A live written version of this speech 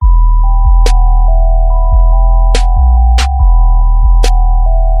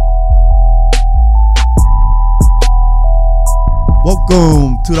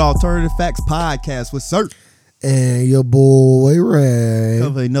Welcome to the Alternative Facts Podcast with Sir and your boy Ray.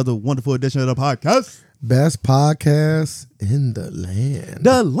 Cover another wonderful edition of the podcast. Best podcast in the land.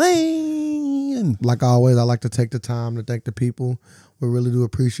 The land. Like always, I like to take the time to thank the people. We really do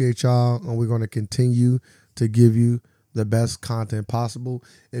appreciate y'all, and we're going to continue to give you the best content possible.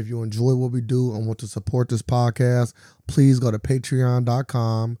 If you enjoy what we do and want to support this podcast, please go to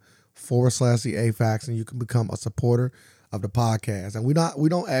patreon.com/theafacts and you can become a supporter of the podcast. And we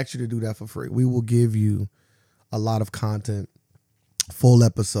don't ask you to do that for free. We will give you a lot of content, full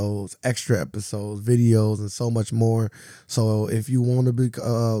episodes, extra episodes, videos, and so much more. So if you want to look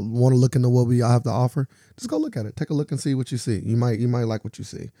into what we have to offer, just go look at it. Take a look and see what you see. You might like what you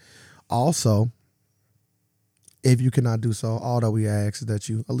see. Also, if you cannot do so, all that we ask is that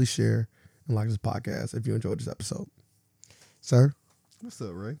you at least share and like this podcast if you enjoyed this episode. Sir, What's up,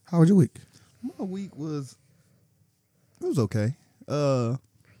 Ray? how was your week? My week was okay.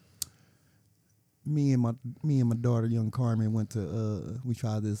 Me and my daughter, young Carmen, went to we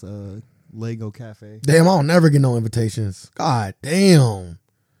tried this Lego cafe. Damn, I don't never get no invitations. God damn,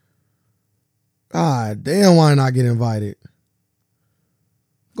 why not get invited?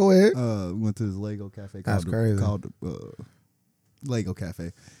 Go ahead. We went to this Lego cafe That's called crazy. Lego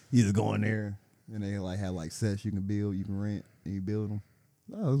Cafe. You just go in there and they like have like sets you can build, you can rent, and you build them.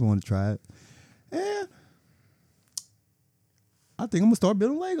 I just wanted to try it, and I think I'm gonna start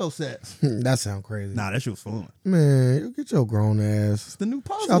building Lego sets. That sounds crazy. Nah, that shit was fun. Man, you get your grown ass. It's the new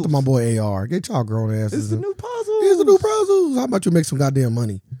puzzles. Shout out to my boy AR. Get y'all grown asses. It's the new puzzles. Here's the new puzzles. How about you make some goddamn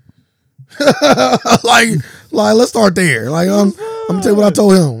money? like, let's start there. Like, I'm gonna tell you what I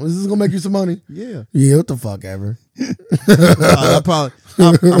told him. This is gonna make you some money. Yeah. Yeah, what the fuck ever.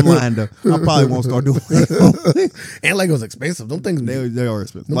 I'm lying though. I probably won't start doing Lego. And Lego's expensive. Them things. They are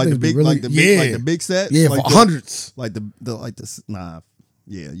expensive. Them Like the things be big, really- like the big, like the big set. Yeah, like for the, hundreds. Like nah.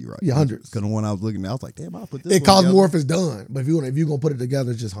 Yeah, you're right. Yeah, hundreds. Because the one I was looking at, I was like, damn, I'll put this. It one costs together. more if it's done. But if you're gonna put it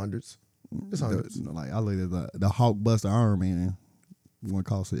together, it's just hundreds. It's hundreds. Like I looked at the Hulkbuster Iron Man. One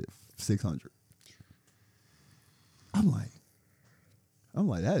cost it $600. I'm like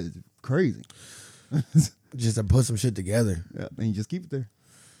that is crazy. Just to put some shit together. Yeah, and you just keep it there.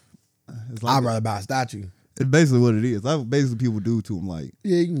 It's like I'd rather buy a statue. it's basically what it is. That's basically people do to them. Like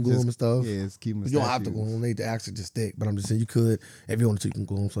Yeah, you can glue them and stuff. yeah, it's keep them. You don't have to glue them. They actually just stick. But I'm just saying you could if you want to. You can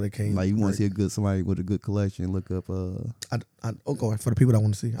glue them so they can't. Like you want break. to see somebody with a good collection. Look up. Okay, for the people that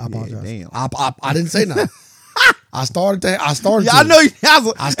want to see, I apologize. damn. I didn't say nothing. I started. Yeah, to. I know you. I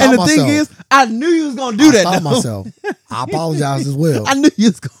stopped And the thing myself. is, I knew you was gonna do I that. stopped though. myself. I apologize as well. I knew you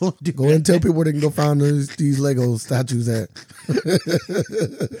was gonna do Go ahead and tell people where they can go find these Lego statues at.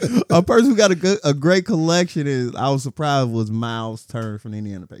 A person who got a great collection is I was surprised was Miles Turner from the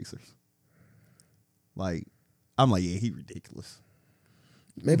Indiana Pacers. Like, I'm like, yeah, he ridiculous.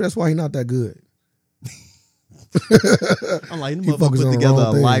 Maybe that's why he's not that good. I'm like, the He motherfucker focused put on together a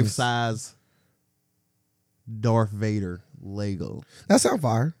wrong things. life-size Darth Vader Lego. That sound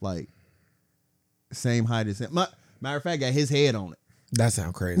fire. Like, same height as him. Matter of fact, got his head on it. That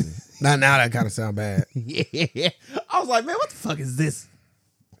sound crazy. now that kind of sound bad. Yeah. I was like, man, what the fuck is this?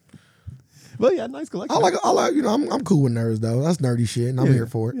 Well, yeah, nice collection. I like. I'm cool with nerds though. That's nerdy shit, and I'm Yeah. here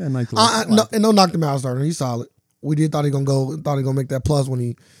for it. Yeah, nice collection. And don't knock the Miles Turner. He's solid. We thought he gonna make that plus when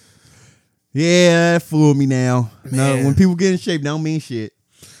he. Yeah, that fooled me now. No, Man. when people get in shape, don't mean shit.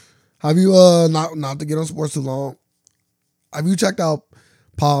 Have you not to get on sports too long? Have you checked out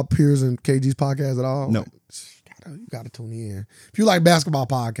Paul Pierce and KG's podcast at all? No. You gotta tune in. If you like basketball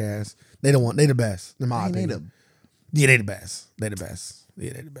podcasts, they the best, in my opinion. Yeah, they the best. They the best.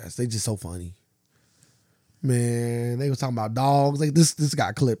 Yeah, they the best. They just so funny. Man, they was talking about dogs. Like this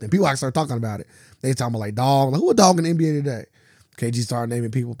got clipped, and people actually started talking about it. They talking about like dogs. Like, who a dog in the NBA today? KG started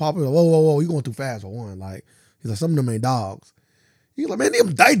naming people. Papa, like, whoa, you going too fast for one. Like he's like, some of them ain't dogs. He's like, man,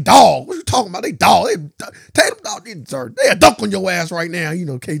 they dog. What you talking about? They dog. Take them dog. They a duck on your ass right now. You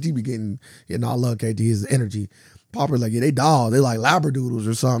know, KG be getting. Yeah, no, I love KG. His energy. Papa like, yeah, they dogs. They like labradoodles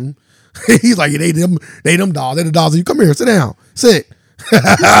or something. He's like, yeah, they them dogs. They the dogs. You come here, sit down, sit.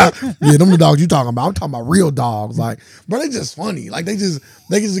 Yeah, them the dogs you talking about. I'm talking about real dogs. Like, bro, they just funny. Like they just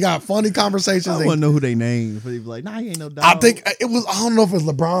got funny conversations. I want to know who they named. But they be like, nah, he ain't no dog. I think it was. I don't know if it's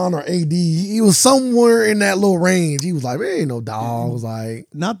LeBron or AD. He was somewhere in that little range. He was like, "Man, ain't no dogs." Like,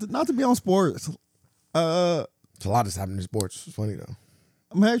 not to be on sports. it's a lot that's happening in sports. It's funny though.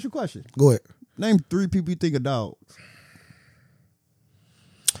 I'm gonna ask you a question. Go ahead. Name 3 people you think are dogs.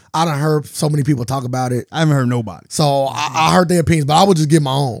 I done heard so many people talk about it. I haven't heard nobody. So I heard their opinions, but I would just give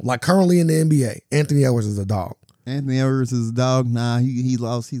my own. Like currently in the NBA, Anthony Edwards is a dog. Anthony Edwards is a dog. Nah, he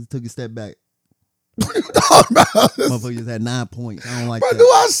lost. He took a step back. What you talking about? Motherfucker just had 9 points. I don't like Bro, that. do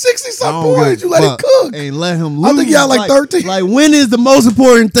I 60-something points? You let it cook. And let him lose. I think he had like 13. Like, win is the most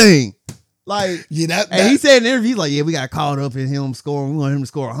important thing. Like, yeah, and he said in the interview, he's like, yeah, we got caught up in him scoring. We want him to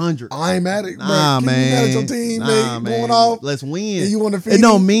score 100. I ain't mad at it, Nah, bro. man. You mad at your team, man. Going off. Let's win. And you want to It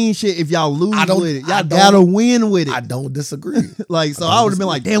don't mean shit if y'all lose with it. Y'all gotta win with it. I don't disagree. Like, so I would have been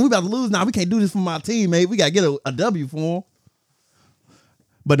like, damn, we about to lose now. We can't do this for my team, mate. We gotta get a W for him.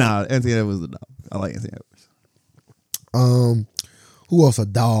 But nah, Anthony Edwards was a dog. I like Anthony Edwards. Who else a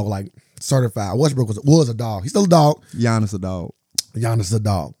dog? Like certified. Westbrook was a dog. He's still a dog. Giannis a dog. Giannis a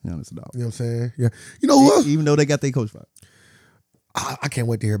dog. Giannis a dog. You know what I'm saying? Yeah. You know who else? Even though they got their coach fired. I can't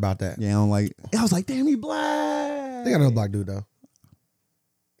wait to hear about that. Yeah, I don't like. I was like, damn, he black. They got another black dude though.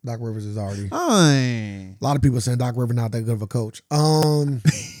 Doc Rivers is already. A lot of people saying Doc Rivers not that good of a coach.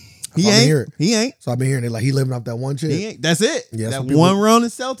 He ain't. He ain't. So I've been hearing it like he living off that one chick. He ain't. That's it. Yeah, that one run in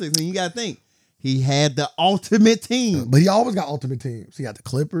Celtics, and you got to think he had the ultimate team. But he always got ultimate teams. He got the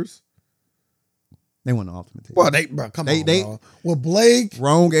Clippers. They won the ultimate team. Bro, come on, bro. With Blake,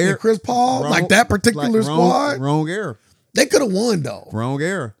 wrong era, and Chris Paul, like that particular squad, wrong era. They could have won though. Wrong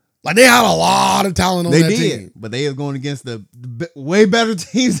era. Like they had a lot of talent on that team. But they were going against the way better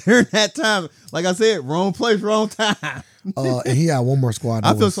teams during that time. Like I said, wrong place, wrong time. And he had one more squad.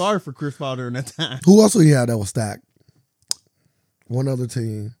 I feel sorry for Chris Paul during that time. Who else did he have that was stacked? One other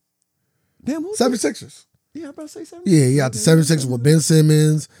team. Damn, 76ers. Yeah, I'm about to say 76ers. Yeah, he had the 76ers with Ben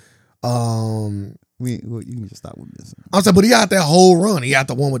Simmons. You can just stop with this. I'm saying, but he had that whole run. He had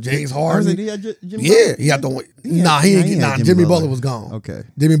the one with James Harden. He had Jimmy yeah, Butler? he had the one. Nah, Jimmy Butler was gone. Okay,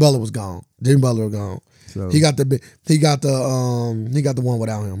 Jimmy Butler was gone. So he got the one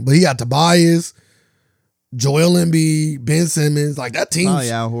without him. But he got Tobias, Joel Embiid, Ben Simmons, like that team. Oh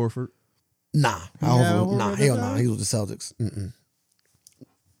yeah, Al Horford. Nah, hell nah. He was the Celtics.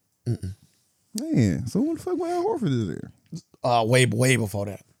 Man, so what the fuck when Al Horford is there? Way before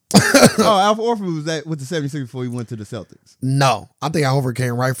that. Al Horford was that with the 76ers before he went to the Celtics. No, I think Al Horford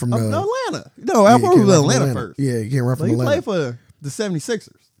came right from Atlanta. No, Al Horford was Atlanta first. Yeah, he came right from Atlanta. He played for the 76ers.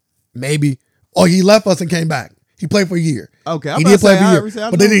 Maybe. Oh, he left us and came back. He played for a year. Okay, he did play for a year,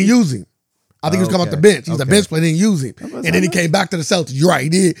 but they didn't use him. I think he was coming off the bench. He was a bench player. They didn't use him, and then he came back to the Celtics. You're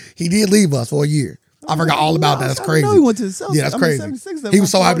right. He did leave us for a year. I forgot all about that. That's crazy. He went to the Celtics. Yeah, that's crazy. He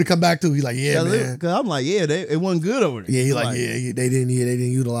was so happy to come back too. He's like, yeah, man. Because I'm like, yeah, it wasn't good over there. Yeah, he's like, they didn't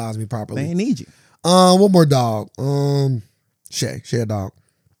utilize me properly. They didn't need you. One more dog. Shea a dog.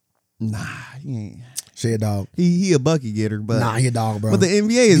 Nah, he ain't. Shea a dog. He a bucket getter, but nah, he a dog, bro. But the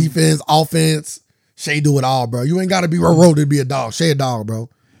NBA is defense, offense. Shea do it all, bro. You ain't got to be road to be a dog. Shea a dog, bro.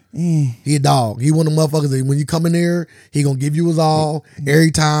 He a dog. He one of the motherfuckers that when you come in there, he gonna give you his all every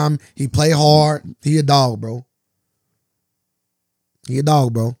time. He play hard. He a dog, bro. He a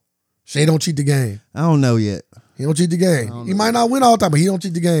dog, bro. Shea don't cheat the game. I don't know yet. He don't cheat the game. He might not win all the time, but he don't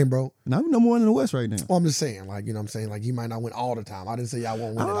cheat the game, bro. Now we number one in the West right now. Well, I'm just saying, like, you know what I'm saying? Like, he might not win all the time. I didn't say y'all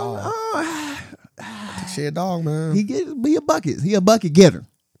won't win at all. Shea a dog, man. Be a bucket. He a bucket getter.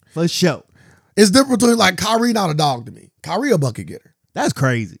 For sure. It's different between, like, Kyrie not a dog to me. Kyrie a bucket getter. That's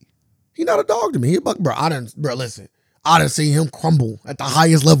crazy. He not a dog to me. He a bucket, bro. Listen. I done seen him crumble at the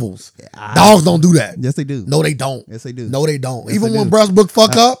highest levels. Dogs don't do that. Yes, they do. No, they don't. Yes, they do. No, they don't. Yes, even they when do. Westbrook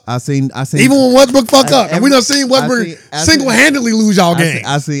fuck up. I seen. Even when Westbrook fuck up. And we done seen Westbrook single-handedly lose y'all games.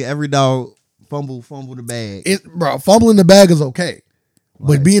 I see every dog fumble the bag. Bro, fumbling the bag is okay.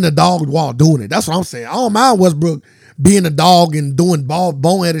 But being a dog while doing it, that's what I'm saying. I don't mind Westbrook being a dog and doing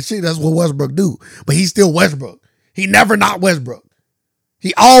boneheaded shit. That's what Westbrook do. But he's still Westbrook. He never not Westbrook.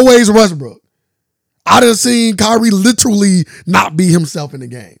 He always Westbrook. I done seen Kyrie literally not be himself in the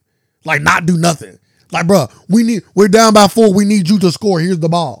game. Like, not do nothing. Like, bro, we're down by 4. We need you to score. Here's the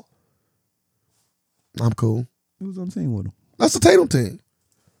ball. I'm cool. Who's on the team with him? That's the Tatum team.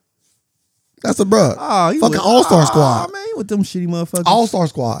 That's a bro. Fucking All-Star squad. Man, with them shitty motherfuckers. All-Star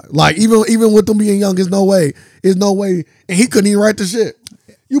squad. Like, even with them being young, there's no way. And he couldn't even write the shit.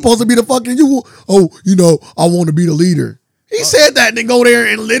 You supposed to be the fucking, I want to be the leader. He said that and then go there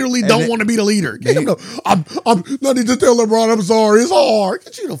and literally don't want to be the leader. I'm not need to tell LeBron I'm sorry. It's hard.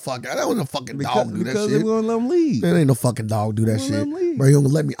 Get you the fuck out. That wasn't a fucking dog do that because shit. They won't let him leave. Man, ain't no fucking dog do that shit. Bro, you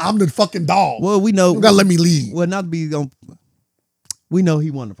don't let me. I'm the fucking dog. Well, we know. You gotta let me lead. Well, not to be we know he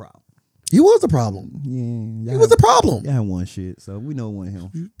won the problem. He was the problem. Yeah, he was the problem. Yeah, won shit, so we know it wasn't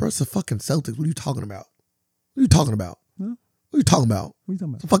him. Bro, it's the fucking Celtics. What are you talking about? What are you talking about? Huh? What are you talking about? What are you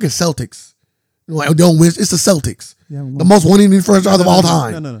talking about? The fucking Celtics. Like, don't win. It's the Celtics. Yeah, the most winning franchise of all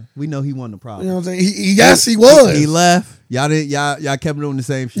time. No. We know he won the problem. You know what I'm saying? Yes, he was. He left. Y'all kept doing the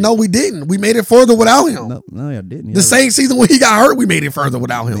same shit. No, we didn't. We made it further without him. No, y'all didn't. The same season when he got hurt, we made it further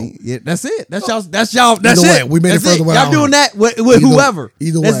without him. Yeah, that's it. That's y'all. That's it. Way, we made it further without him. Y'all doing that with whoever.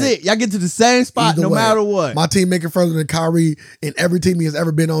 Either way. That's it. Y'all get to the same spot no matter what. My team make it further than Kyrie and every team he has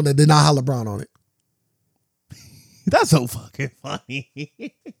ever been on that did not have LeBron on it. That's so fucking funny.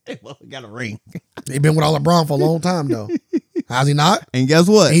 Well, we got a ring. He been without LeBron for a long time, though. Has he not? And guess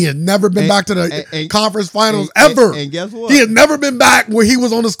what? He has never been back to the conference finals ever. And guess what? He has never been back where he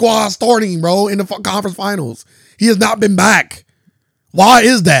was on the squad starting, bro, in the conference finals. He has not been back. Why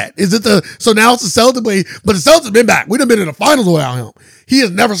is that? So now it's the Celtics, but the Celtics have been back. We done been in the finals without him. He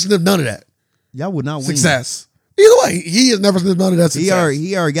has never sniffed none of that. Y'all would not win. Success. Either way, he has never sniffed none of that success.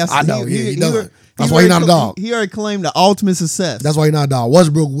 He already got. I know. He done. That's why he's not a dog. He already claimed the ultimate success. That's why he's not a dog.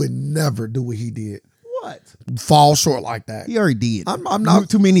 Westbrook would never do what he did. What? Fall short like that. He already did. I'm not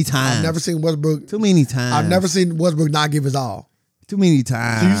too many times. I've never seen Westbrook. Too many times. I've never seen Westbrook not give his all. Too many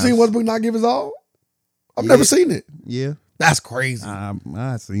times. So you seen Westbrook not give his all? I've never seen it. Yeah. That's crazy. I've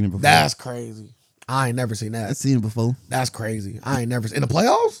seen it before. That's crazy. I ain't never seen that. I've seen it before. That's crazy. I ain't never seen in the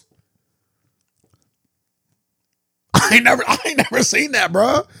playoffs. I ain't never seen that,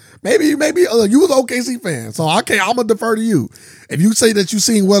 bro. Maybe you was an OKC fan, so I'm gonna defer to you. If you say that you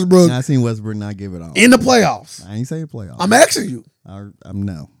seen Westbrook, I seen Westbrook not give it all in the playoffs. I ain't saying playoffs. I'm asking you. I'm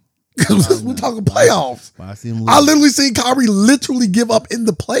no. Because we're talking playoffs. I literally seen Kyrie literally give up in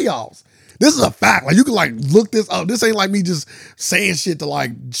the playoffs. This is a fact. Like you can look this up. This ain't like me just saying shit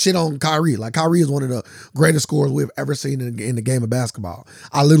to shit on Kyrie. Like Kyrie is one of the greatest scorers we've ever seen in the game of basketball.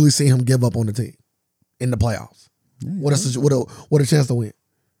 I literally seen him give up on the team in the playoffs. Yeah, what a chance to win.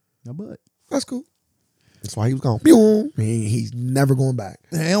 No, but that's cool. That's why he was gone. He's never going back.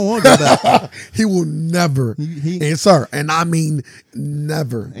 He don't want to go back. He will never. And I mean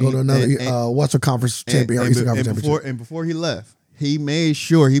never go to another Western Conference champion or Eastern Conference championship. And before he left, he made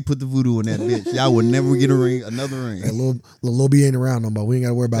sure he put the voodoo in that bitch. Y'all would never get another ring. Hey, Lil B ain't around no more. We ain't got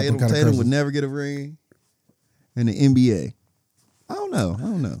to worry about them kind of Tatum would never get a ring in the NBA. I don't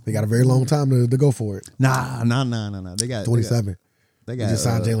know. They got a very long time to go for it. Nah. They got 27. They just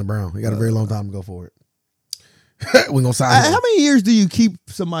signed Jaylen Brown. They got a very long time to go for it. We're gonna sign him. How many years do you keep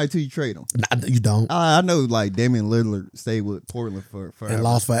somebody till you trade them? Nah, you don't. I know, Damian Lillard stayed with Portland for forever. And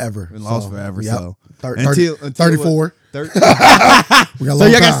lost forever. Yep. So 34. We got a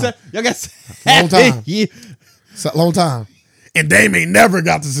long time. Y'all got long time. Yeah. Long time. And Dame ain't never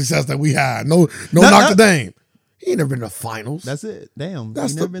got the success that we had. No knock to Dame. He ain't never been to the finals. That's it. Damn. He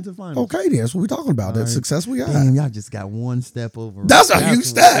never been to the finals. Okay, then. That's what we talking about. That success we got. Damn, y'all just got one step over. That's a huge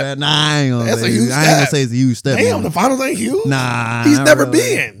step. Nah, I ain't gonna That's a huge step. I ain't gonna say it's a huge step. Damn, the finals ain't huge? Nah. He's never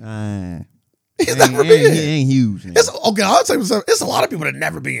been. He's never been. He ain't huge. Okay, I'll tell you something. It's a lot of people that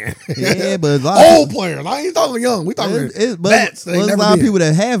never been. Yeah, but old players. I ain't talking young. We talking vets. There's a lot of people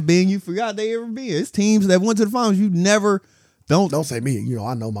that have been. You forgot they ever been. It's teams that went to the finals. You never. Don't say me. You know,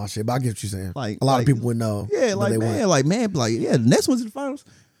 I know my shit, but I get what you're saying. A lot of people would know. Yeah, the Nets went to the finals.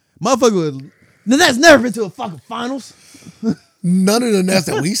 Motherfucker, the Nets never been to a fucking finals. None of the Nets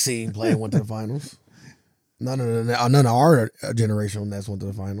that we seen play went to the finals. None of our generational Nets went to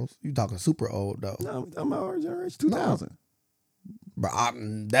the finals. You talking super old though? No, I'm talking about our generation, 2000. No. But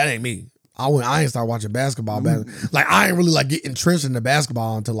that ain't me. I ain't start watching basketball. I ain't really get entrenched in the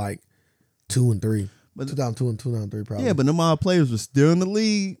basketball until 2 and 3. But 2002 and 2003 probably. Yeah, but them all players were still in the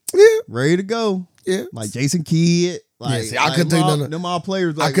league. Yeah. Ready to go. Yeah. Like Jason Kidd. I couldn't tell you nothing. Them all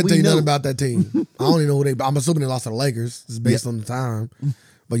players. I couldn't tell you nothing about that team. I don't even know who I'm assuming they lost to the Lakers. It's based on the time.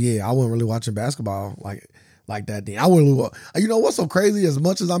 But yeah, I wasn't really watching basketball like that then. I wouldn't really, you know what's so crazy? As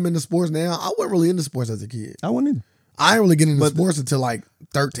much as I'm into sports now, I wasn't really into sports as a kid. I wasn't either. I didn't really get into sports until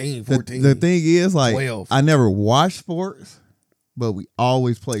 13, 14. The thing is 12. I never watched sports. But we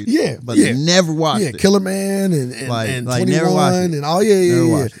always played. Yeah. But never watched it. Killer Man and 21 never watched it. and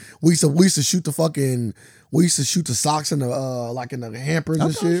yeah. We used to shoot the socks in the in the hampers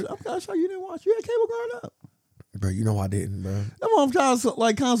and shit. I'm kind of sure you didn't watch. You had cable growing up. Bro, you know I didn't, bro. I'm kind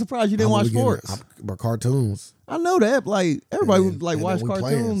of surprised you didn't watch sports. But cartoons. I know that. Everybody would watch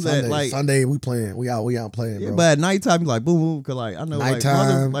cartoons Sunday we playing. We out playing, bro. But at nighttime, you boom, boom. Cause I know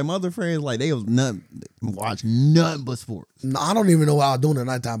nighttime, my other friends, they was watch nothing but sports. No, I don't even know what I was doing at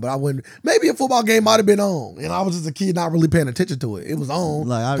nighttime, but I wouldn't. Maybe a football game might have been on, and I was just a kid not really paying attention to it. It was on.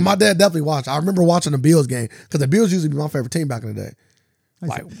 My dad definitely watched. I remember watching the Bills game because the Bills used to be my favorite team back in the day.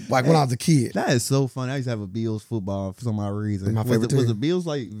 Like when I was a kid. That is so funny. I used to have a Bills football for some odd reason. My favorite team. Was the Bills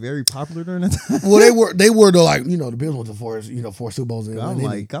like very popular during that time? Well, they were though. Like the Bills went to four Super Bowls. I'm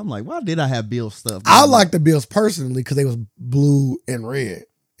like, why did I have Bills stuff? I like the Bills personally because they was blue and red,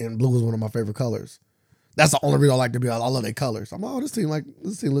 and blue was one of my favorite colors. That's the only reason I like the Bills. I love their colors. I'm like, this team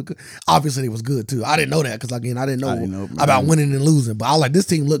look good. Obviously, it was good too. I didn't know that because again, I didn't know about winning and losing. But I like this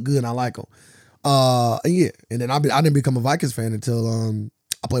team look good and I like them. And then I didn't become a Vikings fan until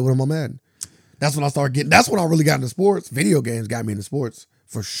I played with them on Madden. That's when I started getting. That's when I really got into sports. Video games got me into sports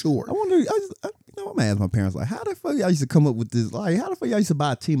for sure. I wonder. I'm gonna ask my parents like, how the fuck y'all used to come up with this? Like, how the fuck y'all used to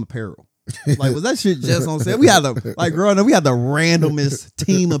buy team apparel? Like, was that shit just on sale? We had growing up, we had the randomest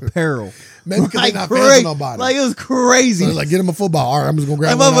team apparel. Maybe because they not fans of nobody. Like, it was crazy. So like, get him a football. All right, I'm just gonna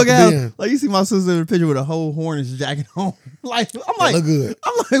grab one. Like, you see my sister in the picture with a whole Hornets jacket on. Like, I'm like, look good.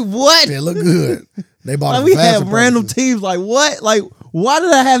 I'm like, what? They look good. They bought. Like, we have random teams. Like, what? Like, why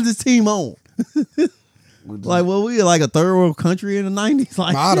did I have this team on? Like, well, we were like a third world country in the 90s.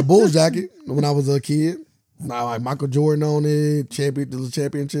 Like, I had a Bulls jacket when I was a kid. Now, like Michael Jordan on it, the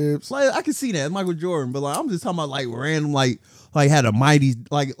championships. Like, I can see that, Michael Jordan, but like I'm just talking about like random, like had a mighty,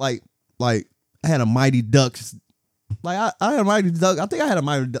 like I had a Mighty Ducks. Like I had a Mighty Duck. I think I had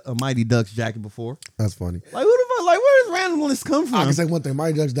a Mighty Ducks jacket before. That's funny. Like, who the fuck? Like, where does randomness come from? I can say one thing.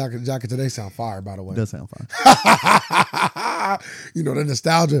 Mighty Ducks jacket today sound fire. By the way, it does sound fire.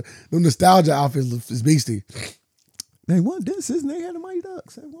 The nostalgia outfits is beastie. They won this, and they had the Mighty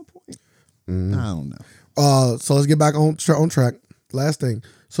Ducks at one point. I don't know. So let's get back on track. Last thing.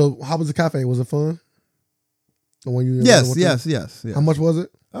 So how was the cafe? Was it fun? The one you yes. How much was it?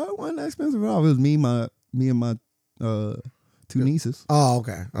 It wasn't that expensive at all. It was me and my two nieces. Oh,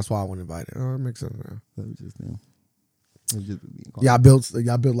 okay. That's why I wasn't invited. Oh, that makes sense now. That was just them. It was just me. Y'all built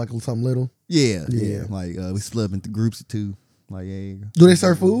like something little? Yeah. Like we split up into groups of two. Like, hey. Do they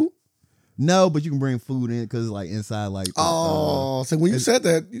serve food? No, but you can bring food in because like inside like. So when you said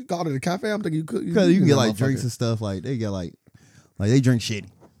that you called it a cafe, I'm thinking you could. Because you can get like drinks and stuff. Like they get like they drink shitty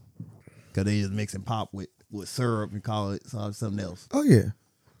because they just mix and pop with syrup and call it something else. Oh yeah.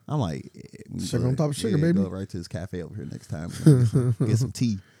 I'm like, sugar on top of sugar, baby. Go right to this cafe over here next time. Get some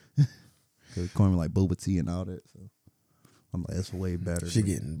tea. Because calling me like boba tea and all that. So I'm like, that's way better. She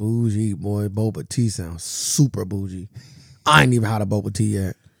getting bougie, boy. Boba tea sounds super bougie. I ain't even had a boba tea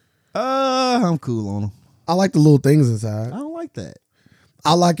yet. I'm cool on them. I like the little things inside. I don't like that.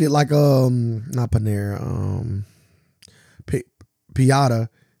 I like it like not Panera. Piata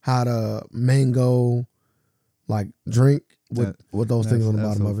had a mango like drink with those things on the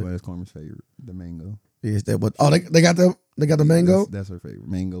bottom of it. That's Carmen's favorite, the mango. Yes, that. But they got the mango. That's her favorite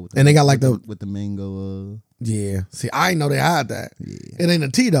mango. And they got like with the mango. Yeah. See, I didn't know they had that. Yeah. It ain't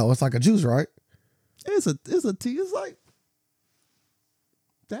a tea though. It's like a juice, right? It's a tea. It's like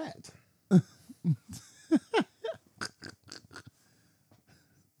that.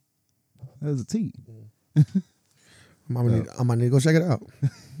 That's a tea. I might need to go check it out.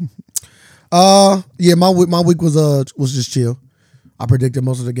 Yeah, my week was just chill. I predicted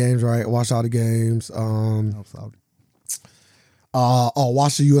most of the games right. Watched all the games. Watched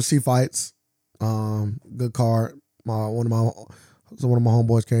the UFC fights. Good card. One of my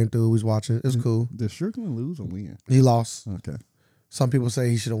homeboys came through. He was watching. It's cool. Did Strickland lose or win? He lost. Okay. Some people say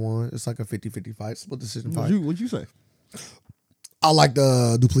he should have won. It's like a 50-50 fight. Split decision fight. What'd you say? I like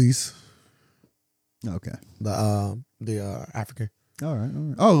the Duplessis. Okay. The African. All right.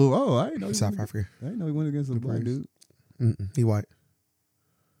 Oh, I didn't know. South African. I didn't know he went against a black dude. He white.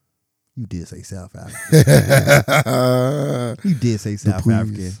 You did say South African. You did say South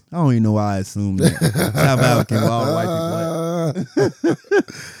African. I don't even know why I assumed that. South African, all the white people.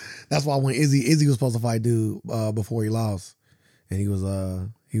 That's why when Izzy was supposed to fight dude before he lost, and he was I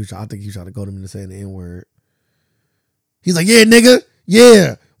think he was trying to go to him into saying the N-word. He's like, yeah, nigga,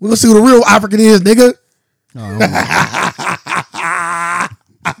 yeah, we're gonna see who the real African is, nigga.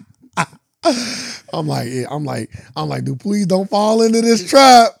 I'm like, dude, please don't fall into this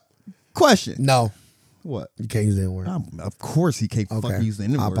trap. Question. No. What? You can't use the N-word. Of course he can't fucking use the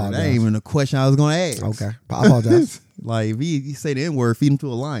N-word. That ain't even a question I was going to ask. Okay. I apologize. Like, if he say the N-word, feed him to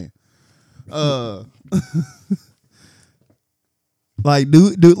a lion. Like,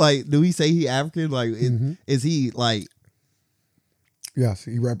 do he say he African? Like, is he like... Yes,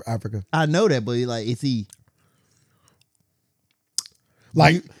 he rep Africa. I know that, but like, is he...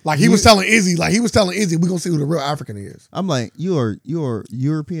 Like he was telling Izzy, we're gonna see who the real African is. I'm like, you're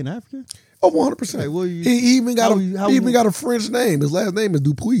European African? Oh, 100%. Like, he even got a French name. His last name is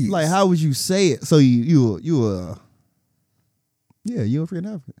Dupuis. Like, how would you say it? So you're European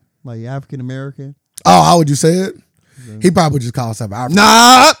African, like African American. Oh, how would you say it? He probably would just call himself African.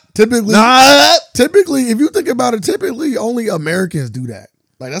 Nah. Typically, if you think about it, typically only Americans do that.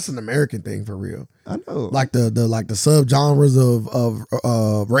 Like that's an American thing for real. I know. Like the subgenres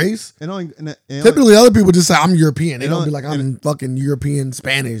of race. And Typically, other people just say I'm European. They don't be like I'm fucking European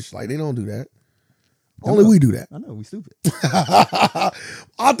Spanish. Like they don't do that. Only we do that. I know we stupid. I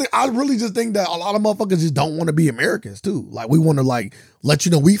really just think that a lot of motherfuckers just don't want to be Americans too. Like we want to like let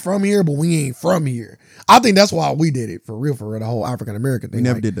you know we from here, but we ain't from here. I think that's why we did it for real. The whole African American thing. We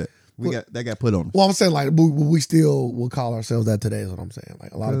never did that. That got put on us. Well, I'm saying like we still will call ourselves that today. Is what I'm saying.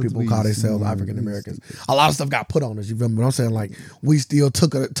 Like a lot of people call themselves African Americans. A lot of stuff got put on us. You feel me? But I'm saying like we still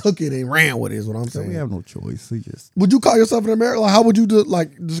took it and ran with it. Is what I'm saying. We have no choice. We just. Would you call yourself an American? Like how would you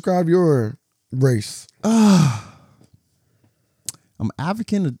describe your race? I'm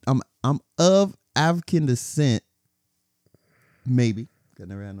African. I'm of African descent. Maybe. I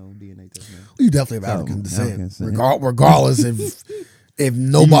never had no DNA test. You definitely have African descent. Regardless if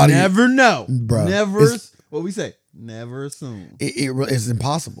nobody. You never know. Bro. What we say? Never assume. It's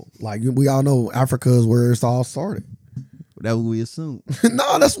impossible. Like we all know Africa is where it's all started. That what we assume.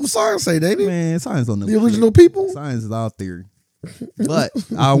 No, that's what science say, Danny. Man, science don't know. The original people. Science is our theory. But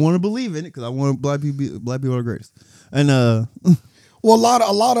I want to believe in it because I want black people are the greatest. And well,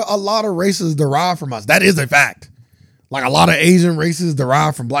 a lot of races derive from us. That is a fact. Like a lot of Asian races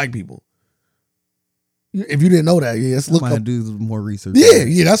derive from black people. If you didn't know that, let's look up. Do more research.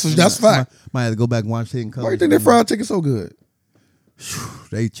 Yeah, that's a fact. Might have to go back and watch Hidden Colors. Why do you think their fried chicken so good?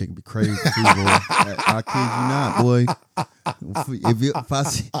 They chicken be crazy too, boy. I kid you not, boy.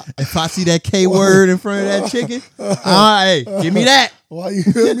 If I see that K word in front of that chicken, hey, give me that. Why you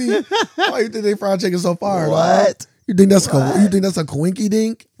feel me? Why you think they fried chicken so fire? What? You think that's a coinky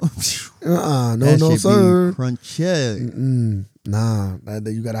dink? No, that no, sir. Crunchy. Nah,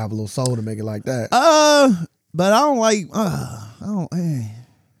 you gotta have a little soul to make it like that. But I don't like.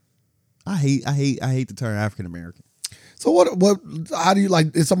 I hate the term African American. So what? How do you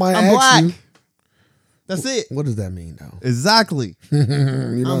like? If somebody I'm asks black. you, That's it. What does that mean, though? Exactly.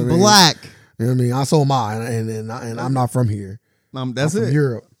 I'm black. You know what I mean? So am I, and I'm not from here. That's I'm it. from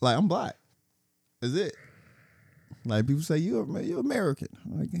Europe. Like I'm black. That's it. Like people say you're American.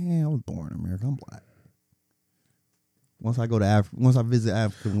 I'm like, I was born in America. I'm black. Once I visit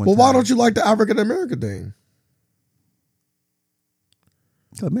Africa Well, why don't you like the African American thing?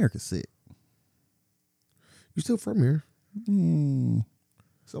 Because America's sick. You still from here?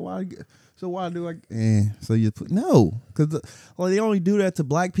 So why do I? So you put no, because they only do that to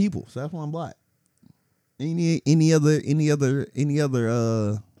black people. So that's why I'm black. Any other.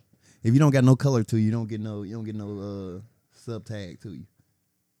 If you don't got no color to you, you don't get no sub tag to you.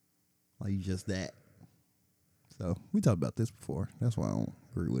 Like you just that. So we talked about this before. That's why I don't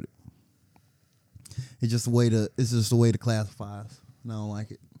agree with it. It's just a way to classify us. And I don't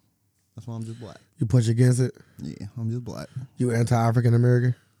like it. That's why I'm just black. You push against it? Yeah, I'm just black. You anti-African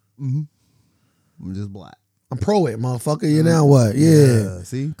American? Mm-hmm. I'm just black. I'm pro it, motherfucker. You now what? Yeah.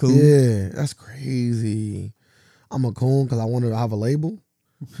 See? Cool. Yeah. That's crazy. I'm a coon because I wanted to have a label.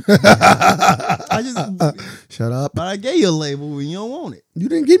 I just shut up. But I gave you a label when you don't want it. You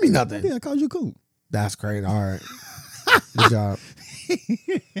didn't give me nothing. Yeah, I called you a coon. That's crazy. All right. Good job.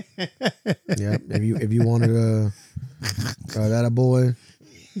 Yeah. If you wanted that a boy.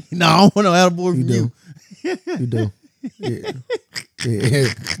 No, I don't want no attaboy from you. You do. Yeah. Yeah,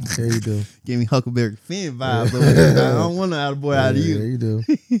 you do. Give me Huckleberry Finn vibes over there. I don't want no attaboy out of you. Yeah, you do.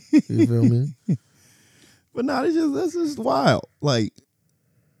 You feel me? But no, that's just wild. Like,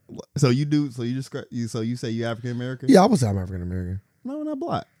 so you say you're African American? Yeah, I would say I'm African American. No, I'm not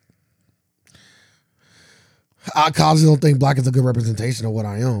black. I just don't think black is a good representation of what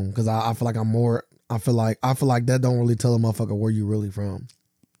I am because I feel like I'm more. I feel like that don't really tell a motherfucker where you really from.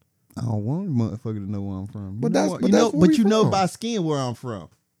 I don't want a motherfucker to know where I'm from. But you know by skin where I'm from.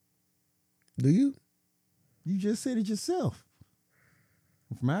 Do you? You just said it yourself.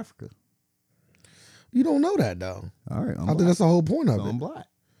 I'm from Africa. You don't know that though. All right, I think that's the whole point of it. I'm black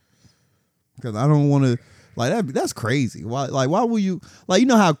because I don't want to like that. That's crazy. Why? Like, why will you? Like, you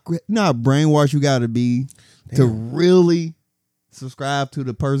know how brainwashed you got to be to really subscribe to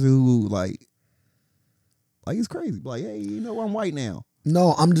the person who like it's crazy. Like, hey, you know I'm white now.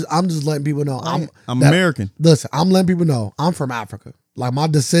 No, I'm just letting people know I'm American. Listen, I'm letting people know I'm from Africa. Like my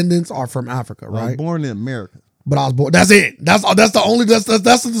descendants are from Africa, right? I was born in America, but I was born. That's it. That's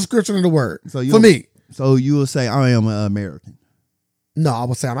the description of the word for me. So you will say I am an American. No, I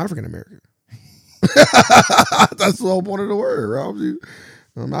would say I'm African American. That's the whole point of the word, Rob.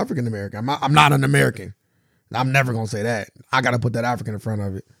 I'm African American. I'm not an American. I'm never gonna say that. I gotta put that African in front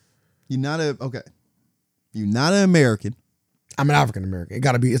of it. You're not okay. You're not an American. I'm an African American. It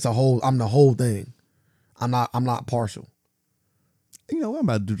gotta be. It's a whole. I'm the whole thing. I'm not partial. You know, I'm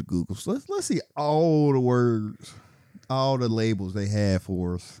about to do the Google. So let's see all the words, all the labels they had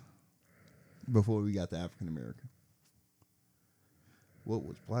for us before we got to African American. What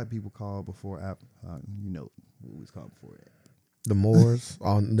was black people called before? You know what was called before that. The Moors,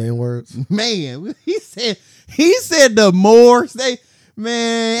 all name words. Man, he said the Moors.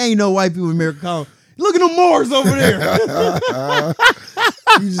 Ain't no white people in America called. Look at the Moors over there.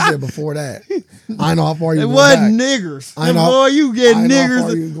 You just said before that. I know how far you. It wasn't niggers. Boy, you get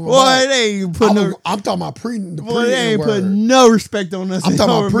niggers. Boy, they ain't putting no. I'm talking about boy, they ain't putting no respect on us. I'm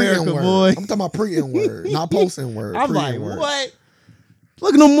talking about America, boy. I'm talking about pre-N word, not post-N word. I'm like, what?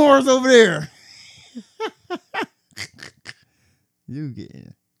 Look at the Moors over there. You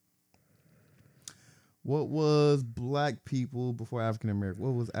getting. What was black people before African Americans?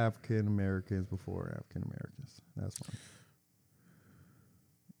 What was African Americans before African Americans? That's one.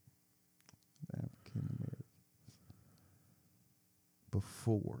 African Americans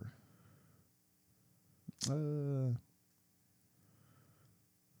before.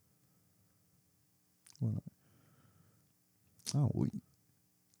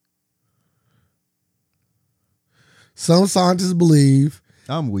 Some scientists believe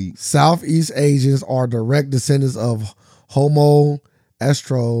I'm weak. Southeast Asians are direct descendants of Homo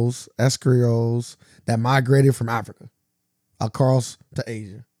erectus that migrated from Africa across to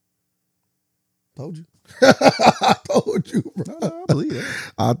Asia. Told you. I told you, bro. I believe it.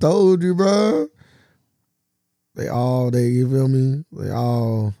 I told you, bro. You feel me? They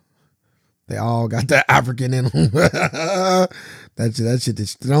all got that African in them. that shit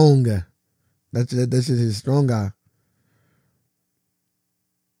is stronger. That shit is stronger.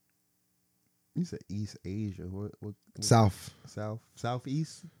 You said East Asia. What South.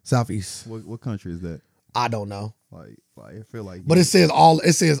 Southeast? Southeast. What country is that? I don't know. Like I feel like. But it says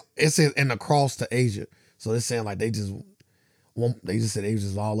and across to Asia. So it's saying like they just said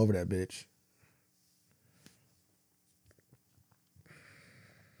Asia's all over that bitch.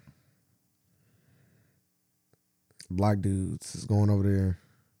 Black dudes is going over there.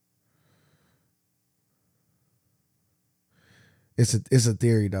 It's a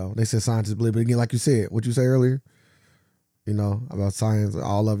theory though. They said scientists believe, but again, like you said, what you say earlier, you know, about science,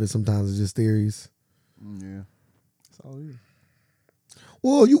 all of it sometimes is just theories. Yeah. That's all it is.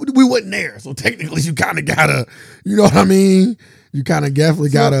 Well, we wasn't there, so technically you kind of gotta, you know what I mean? You kind of definitely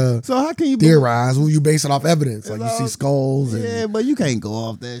gotta. So how can you theorize? Well, you base it off evidence, like you see skulls. Yeah, but you can't go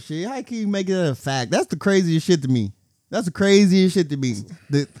off that shit. How can you make it a fact? That's the craziest shit to me. That's the craziest shit to me.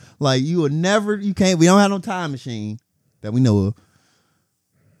 Like you can't. We don't have no time machine that we know of.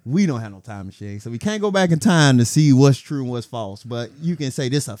 We don't have no time machine, so we can't go back in time to see what's true and what's false. But you can say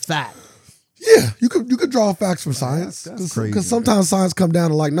this a fact. Yeah, you could draw facts from science. That's crazy. Because sometimes science come down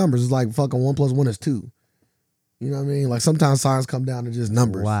to like numbers. It's like fucking 1 + 1 is 2. You know what I mean? Like sometimes science come down to just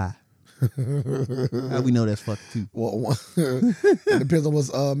numbers. Why? How we know that's fucking 2? Well, it depends on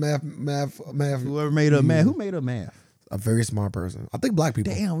what's math. Whoever made up math? Who made up math? A very smart person. I think black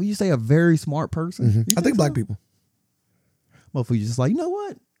people. Damn, when you say a very smart person, mm-hmm. I think black people. Motherfucker just like, you know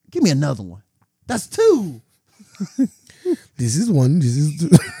what? Give me another one. That's 2. This is 1. This is 2.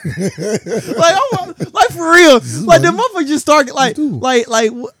 like for real. Like the motherfucker just start like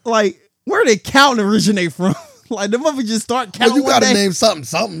where did counting originate from? Like the motherfucker just start counting. Well, you gotta name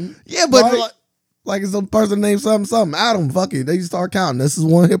something. Yeah, but right? like it's a person named something. Adam, fuck it. They just start counting. This is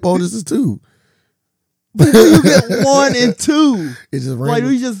 1 hippo. This is 2. You get 1 and 2. It's just random. Like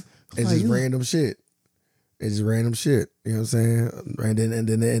we just. It's just random shit. It's just random shit. You know what I'm saying? And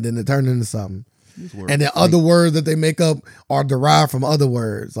then it turned into something. And then other words that they make up are derived from other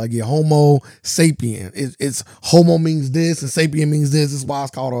words. Like your Homo sapien. It's Homo means this and sapien means this. This is why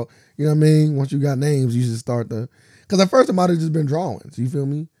it's called a, you know what I mean? Once you got names, you should start because at first it might have just been drawings. You feel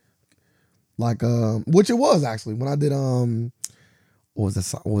me? Like, which it was actually when I did, what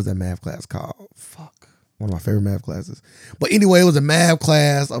was that math class called? Fuck. One of my favorite math classes. But anyway, it was a math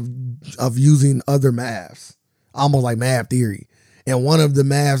class of using other maths. Almost like math theory. And one of the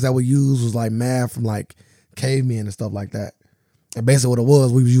maths that we used was like math from like cavemen and stuff like that. And basically what it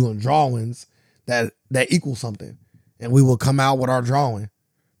was, we were using drawings that equal something. And we will come out with our drawing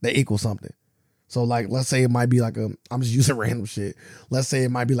that equals something. So like, let's say it might be like I'm just using random shit. Let's say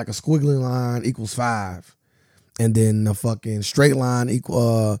it might be like a squiggly line equals 5. And then the fucking straight line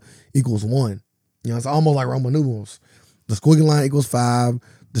equals 1. You know, it's almost like Roman numerals. The squiggly line equals 5.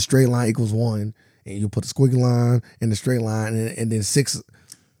 The straight line equals 1. And you put the squiggly line and the straight line and then 6.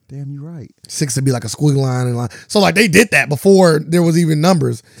 Damn, you right. 6 would be like a squiggly line and line. So like they did that before there was even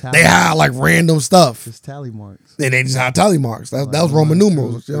numbers. They had like random stuff. It's tally marks. Then they just had tally marks. That was Roman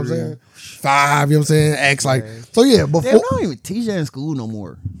numerals. You know what I'm saying? 5. You know what I'm saying? X like so yeah. Before they don't even teach that in school no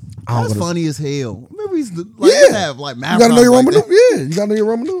more. That's funny as hell. Remember we used to have like math. You gotta know your Roman numerals. Yeah, you gotta know your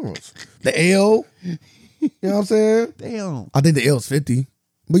Roman numerals. The L. You know what I'm saying? Damn. I think the L is 50.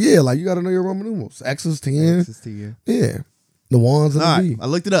 But yeah, like you gotta know your Roman numerals. X is 10. X is 10. Yeah. The ones and the V. I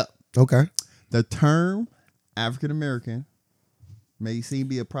looked it up. Okay. The term African American may seem to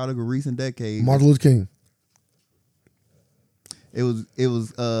be a product of recent decades. Martin Luther King. It was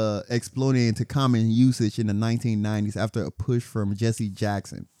exploding into common usage in the 1990s after a push from Jesse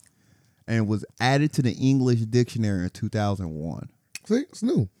Jackson, and was added to the English dictionary in 2001. See, it's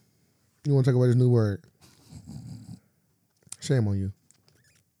new. You want to talk about this new word? Shame on you.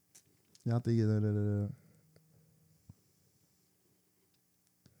 Y'all think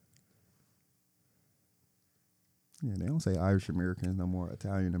yeah, they don't say Irish Americans no more,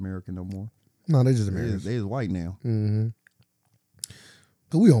 Italian American no more. No, they just Americans. They is white now. Mm-hmm.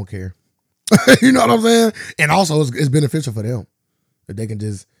 Cause we don't care. You know what I'm saying? And also, it's beneficial for them if they can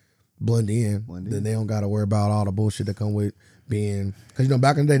just blend in. Then they don't got to worry about all the bullshit that come with being. Cause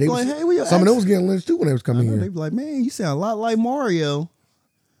back in the day, they like, was, some of them was getting lynched too when they was coming here. They be like, man, you sound a lot like Mario.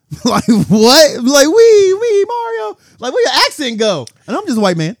 Like what? Like we Mario. Like where your accent go? And I'm just a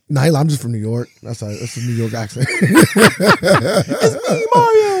white man. Nah, I'm just from New York. That's a New York accent. It's me,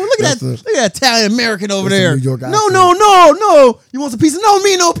 Mario. Look at that Italian American over there. New York accent. No. You want some pizza? No,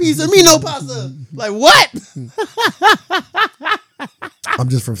 me no pizza. Me no pasta. Like what? I'm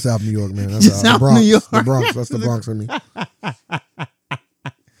just from South New York, man. That's the Bronx. New York. The Bronx. That's the Bronx for me.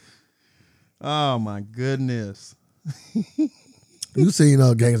 Oh my goodness. You seen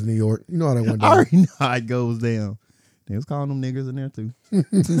Gangs of New York. You know how that went down. I already know how it goes down. They was calling them niggers in there too.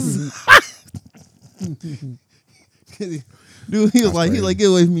 Dude, he was like, get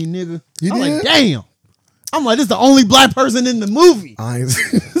away from me, nigga. I'm like, damn. I'm like, this is the only black person in the movie.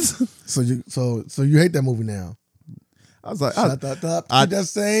 So you hate that movie now. I was like, that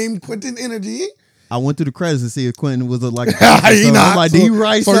same Quentin energy. I went through the credits to see if Quentin was like, I'm like, do you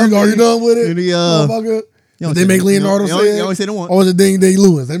write something? Are you done with it? Motherfucker. Did they make Leonardo say it? You only say the one. Or was it Day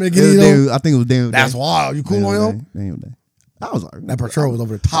Lewis? They make it. I think it was Daniel. That's wild. You cool on him? Daniel Day. I was like, that portrayal was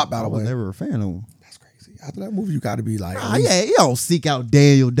over the top. By the way, I was never a fan of him. That's crazy. After that movie, you got to be like, you don't seek out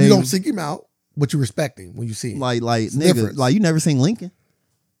Daniel Day. You don't seek him out, but you respect him when you see him. Like nigga, like you never seen Lincoln.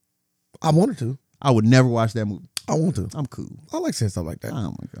 I wanted to. I would never watch that movie. I want to. I'm cool. I like seeing stuff like that.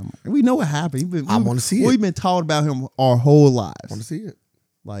 Oh my God. We know what happened. I want to see it. We've been taught about him our whole lives. I want to see it.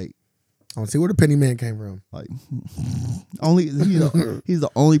 Like, I want to see where the Penny Man came from. Like, he's the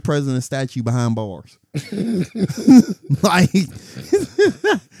only president statue behind bars. Like,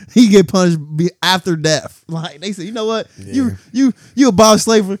 he get punished after death. Like they said, you know what? Yeah. You abolish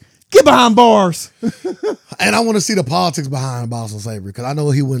slavery. Get behind bars. And I want to see the politics behind abolishing slavery because I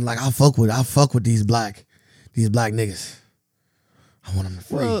know he wouldn't like. I fuck with these black niggas. I want them to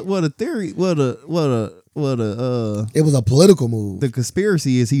free. Well, the theory. It was a political move. The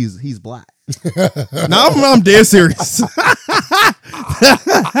conspiracy is he's black. No, I'm dead serious.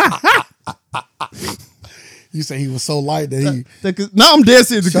 You say he was so light that he. No, I'm dead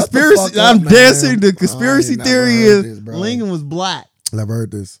serious. The conspiracy. I'm dead serious. The conspiracy theory is Lincoln was black. Never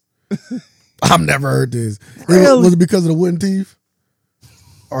heard this. I've never heard this. Really? Was it because of the wooden teeth?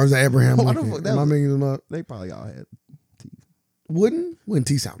 Or is it Abraham Lincoln? Am I making them up? They probably all had teeth. Wooden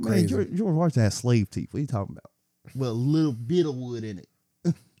teeth sound crazy. Man, George Washington had slave teeth. What are you talking about? Well, a little bit of wood in it.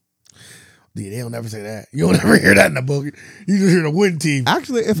 Yeah, they don't never say that. You don't ever hear that in the book. You just hear the wooden teeth.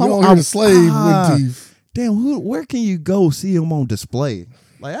 Actually, if you don't hear the slave wooden teeth. Damn, where can you go see them on display?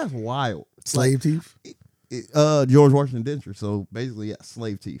 Like, that's wild. Slave teeth? George Washington dentures. So basically, yeah,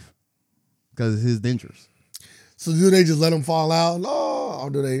 slave teeth. Because it's his dentures. So do they just let them fall out? No. Or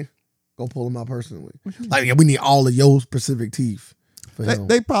do they go pull them out personally? Like, yeah, we need all of your specific teeth.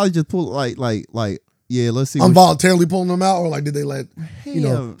 They probably just pull, like, yeah, let's see. Involuntarily pulling them out? Or like, did they let,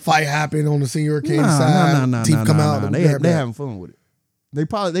 fight happen on the senior king side? Teeth come out? They having fun with it. They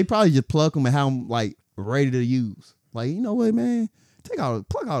probably just plug them and have them, like, ready to use. Like, you know what, man?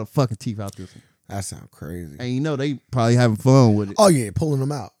 Plug all the fucking teeth out this one. That sounds crazy. And they probably having fun with it. Oh yeah, pulling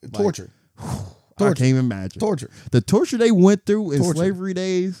them out. Torture. I can't even imagine. Torture. The torture they went through in slavery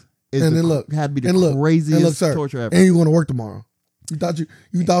days had to be the craziest torture ever. And you're going to work tomorrow. You thought you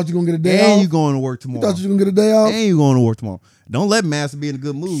were going to get a day off? And you going to work tomorrow. You thought you were going to get a day off? And you going to work tomorrow. Don't let Master be in a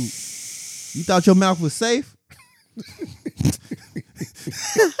good mood. You thought your mouth was safe?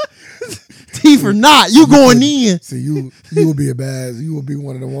 Teeth or not, you going in. See, you will be you will be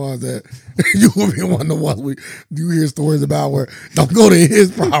one of the ones that you will be one of the ones you hear stories about where don't go to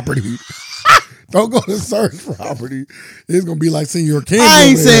his property. Don't go to Sir's property. It's gonna be like Senor King. I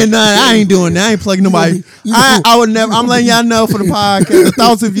ain't saying nothing. I ain't doing that. I ain't plugging nobody. I would never. I'm letting y'all know for the podcast. The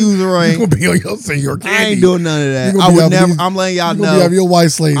thoughts and views are right. You gonna be on your Senor King. I ain't doing none of that. I would never. I'm letting y'all know. You gonna have your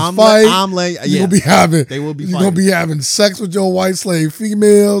white slaves fight. I'm letting. Yeah. You gonna be having. They will be. You gonna be having sex with your white slave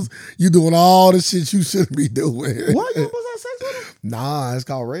females. You doing all the shit you shouldn't be doing. What? You supposed to have sex with them? Nah, it's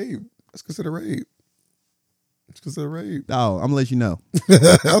called rape. It's considered rape. It's considered rape. Oh, I'm gonna let you know.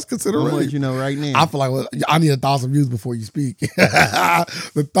 That's considered rape. I'm gonna let you know right now. I feel like I need 1,000 views before you speak.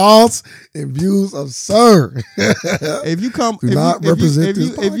 The thoughts and views of Sir. If you come,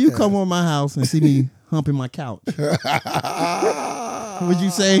 if you come on my house and see me humping my couch, would you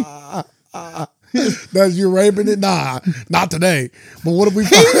say? That you raping it? Nah, not today. But what if we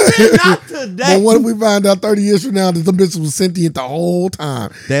not today? But what if we find out 30 years from now that the bitch was sentient the whole time?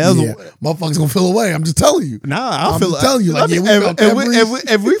 Motherfuckers gonna feel away. I'm just telling you. Nah, I'm telling you. Like,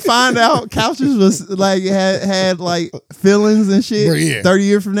 if we find out couches was like had like feelings and shit, bro, yeah. 30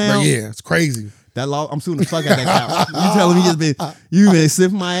 years from now, bro, yeah, it's crazy. That law, I'm suing the fuck out of that couch. You telling me you been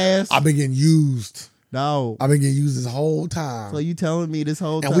sniffing my ass? I've been getting used. No. I've been getting used this whole time. So you telling me this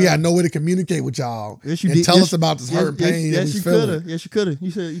whole time? And we had no way to communicate with y'all. Yes, you and did. Tell us about this hurt, pain, and these feelings. Yes, you could have.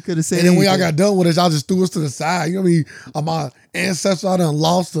 You could have said. And then when y'all got done with it, y'all just threw us to the side. You know what I mean? My ancestors, I done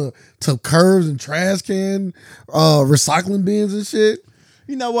lost to curves and trash can, recycling bins and shit.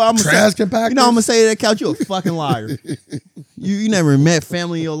 You know what? I'm trash compactors. You know I'm gonna say to that couch, you a fucking liar. you never met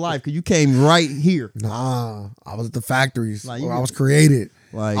family in your life because you came right here. Nah, I was at the factories like, where I was created.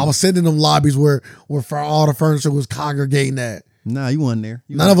 Like, I was sitting in them lobbies where all the furniture was congregating at. Nah, you wasn't there.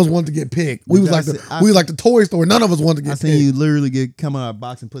 None of us wanted to get picked. We was like the toy store. None of us wanted to get picked. I seen you literally come out of a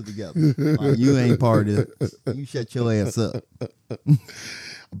box and put together. Like, you ain't part of this. You shut your ass up.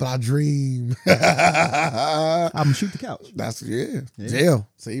 But I dream. I'm gonna shoot the couch. That's jail.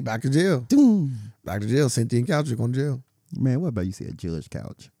 See, back to jail. Back to jail. Sentient couch. You're going to jail. Man, what about you say a judge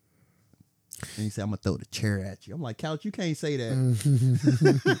couch? And you say, I'm gonna throw the chair at you. I'm like, couch, you can't say that.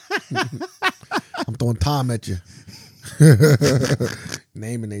 I'm throwing time at you.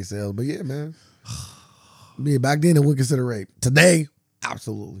 Naming themselves. But yeah, man. Yeah, back then it would consider rape. Today,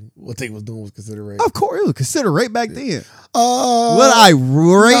 absolutely. What they was doing was considered rape. Of course, it was considered rape back then. Would I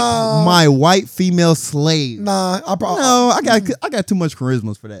rape my white female slave? Nah, I got too much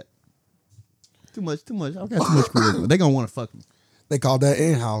charisma for that. Too much. I got too much charisma. They gonna want to fuck me. They called that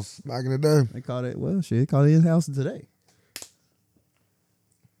in-house back in the day. They called it, well, shit, they call it in-house today.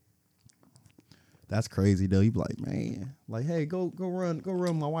 That's crazy though. You be like, man, like, hey, go run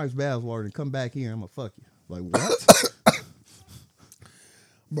my wife's bathwater and come back here. I'm gonna fuck you. Like, what?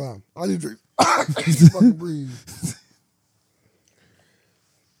 Bro, I need to drink. I can't fucking breathe.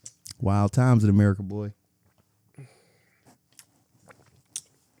 Wild times in America, boy.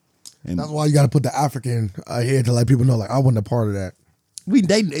 And that's why you got to put the African ahead to let people know, like, I wasn't a part of that.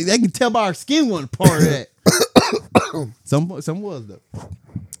 They can tell by our skin wasn't part of that. Some was though,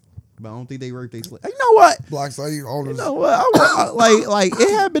 but I don't think they raped their slave. You know what? Black slave owners. You know what? I like it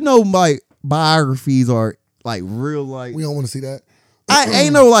had been no like biographies or like real like. We don't want to see that. I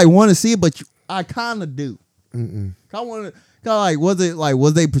ain't no like want to see it, but I kind of do. I want to.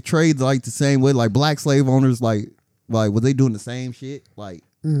 Was they portrayed like the same way? Like black slave owners, like were they doing the same shit? Like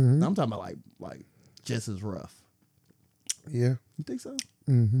I'm talking about like just as rough. Yeah. You think so?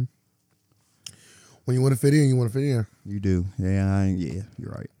 Mm-hmm. When you want to fit in, you want to fit in. You do. Yeah,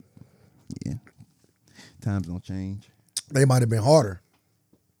 you're right. Yeah. Times don't change. They might have been harder.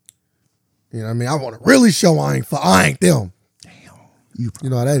 You know what I mean? I want to really show I ain't them. Damn. You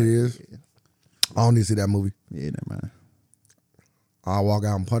know how that is. Yeah. I don't need to see that movie. Yeah, never mind. I'll walk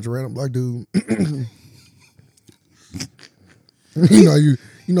out and punch a random black dude. you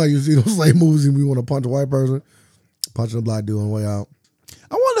know you see those slave movies and we want to punch a white person. Punching a black dude on the way out.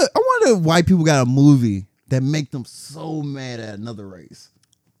 I wonder if white people got a movie that make them so mad at another race.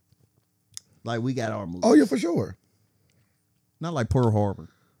 Like we got our movie. Oh yeah, for sure. Not like Pearl Harbor.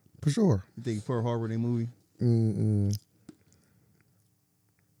 For sure. You think Pearl Harbor their movie?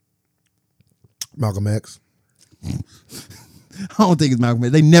 Malcolm X. I don't think it's Malcolm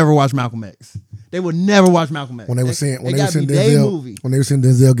X. They never watched Malcolm X. They would never watch Malcolm X. When they were seeing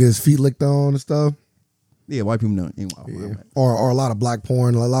Denzel get his feet licked on and stuff. Yeah, white people don't. Yeah. Or a lot of black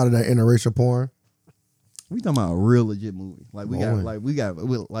porn, a lot of that interracial porn. We talking about a real legit movie. Like we got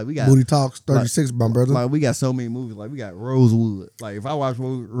Booty Talks 36, my brother. Like we got so many movies. Like we got Rosewood. Like if I watch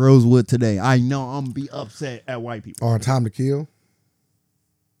Rosewood today, I know I'm gonna be upset at white people. Or Time to Kill.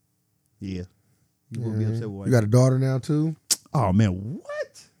 Yeah. You gonna be upset with white people. You got a daughter now too? Oh man, what?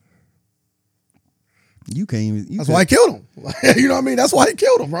 You can't even. That's why he killed him. You know what I mean? That's why he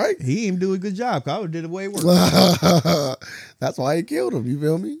killed him, right? He didn't do a good job. I would have did it way worse. That's why he killed him. You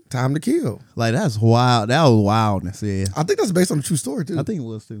feel me? Time to Kill. Like that's wild. That was wildness. Yeah. I think that's based on a true story too. I think it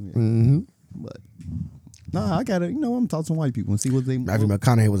was too. Yeah. Mm-hmm. But nah, I gotta. I'm talking to some white people and see what they. Matthew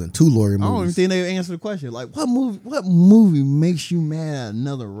McConaughey was in 2 lawyer movies. I don't even think they answer the question. Like what movie makes you mad at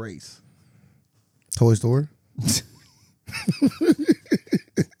another race? Toy Story.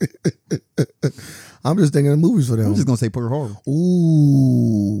 I'm just thinking of movies for them. I'm just gonna say Pearl Harbor.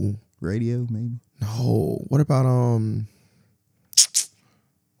 Ooh, Radio maybe. No. What about what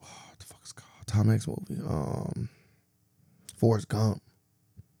the fuck is it called? Tom Hanks movie. Forrest Gump.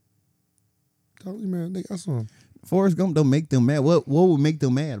 Totally, man. They got some. Forrest Gump don't make them mad. What would make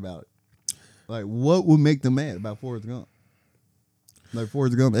them mad about it? Like what would make them mad about Forrest Gump? Like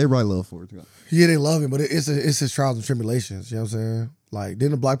Forrest Gump, everybody loves Forrest Gump. Yeah, they love him, but it's his trials and tribulations. You know what I'm saying? Like,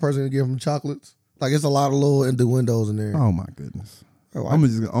 didn't a black person give him chocolates? Like, it's a lot of little innuendos in there. Oh my goodness! Oh, I'm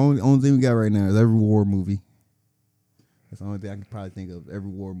just only thing we got right now is every war movie. That's the only thing I can probably think of. Every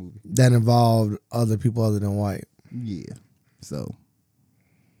war movie that involved other people other than white. Yeah, so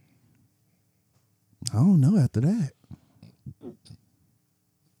I don't know after that.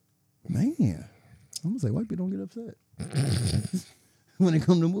 Man, I'm gonna say white people don't get upset when it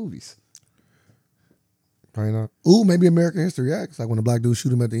comes to movies. Probably not. Ooh, maybe American History X, like when the black dude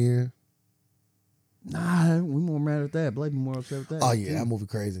shoot him at the end. Nah, we more mad at that. Black people more upset with that. Oh yeah, that movie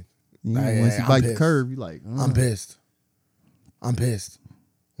crazy. Once you bite the curve, you like. I'm pissed. When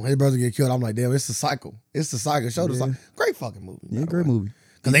his brother get killed, I'm like, damn, it's the cycle. It's the cycle. Show the cycle. Great fucking movie. Yeah, great movie.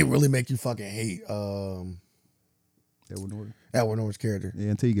 Because they really make you fucking hate Edward Norton's character. Yeah,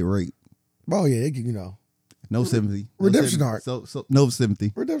 until you get raped. Oh yeah, you know. No sympathy. Redemption arc. So no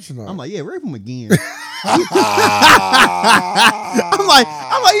sympathy. Redemption arc. I'm like, yeah, rape him again. I'm like,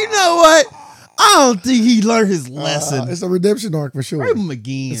 you know what? I don't think he learned his lesson. It's a redemption arc for sure. Rape him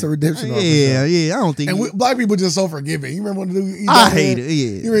again. It's a redemption arc. Yeah, yeah. I don't think. And black people just so forgiving. You remember when the dude? I hate it.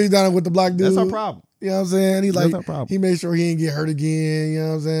 Yeah. You ready down with the black dude? That's our problem. You know what I'm saying? He That's our problem. He made sure he didn't get hurt again. You know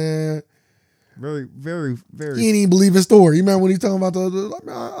what I'm saying? Very, very, very. He didn't even believe his story. You remember when he's talking about like,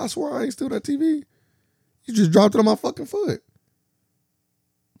 man, I swear I ain't steal that TV. You just dropped it on my fucking foot.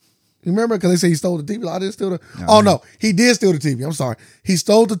 You remember? Because they say he stole the TV. Like, I didn't steal the. No, he did steal the TV. I'm sorry. He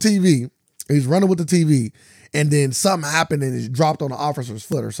stole the TV. He's running with the TV, and then something happened and it dropped on the officer's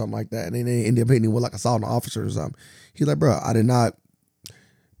foot or something like that. And then they ended up hitting him with like assault on the officer or something. He's like, bro, I did not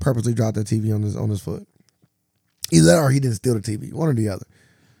purposely drop that TV on his foot. Either that or he didn't steal the TV. One or the other.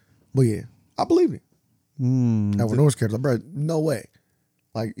 But yeah, I believe it. Edward Norton's character, like, bro, no way.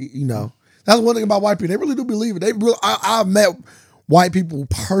 Like, you know, that's one thing about white people. They really do believe it. I've met white people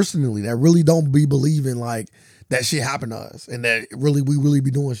personally that really don't be believing like that shit happened to us and that we really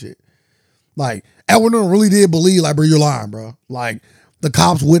be doing shit. Like, Edward Norton really did believe, like, bro, you're lying, bro. Like, the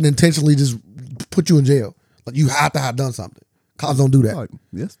cops wouldn't intentionally just put you in jail. Like, you have to have done something. Cops don't do that. Oh,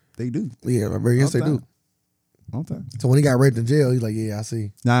 yes, they do. Yeah, bro, yes, they do. All time. So when he got raped in jail, he's like, yeah, I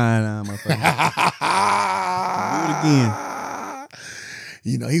see. Nah, motherfucker. Do it again.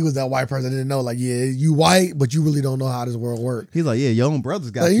 You know, he was that white person that didn't know, like, yeah, you white, but you really don't know how this world works. He's like, yeah, your own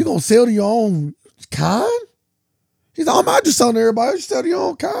brother's got like, you gonna sell to your own kind? He's like, I'm not just selling to everybody. You sell to your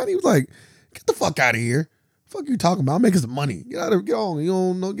own kind. He was like, get the fuck out of here. Fuck you talking about? I'm making some money. Get out of here. Get on. You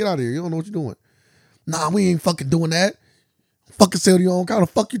don't know. Get out of here. You don't know what you're doing. Nah, we ain't fucking doing that. Fucking sell to your own kind. The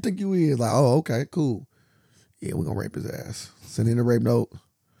fuck you think you is? Like, oh, okay, cool. Yeah, we're gonna rape his ass. Send in a rape note.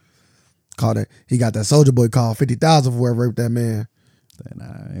 Called it. He got that Soldier Boy call 50,000 for whoever raped that man.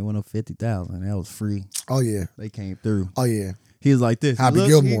 Nah, it went up 50,000. That was free. Oh yeah, they came through. Oh yeah, he was like this. Happy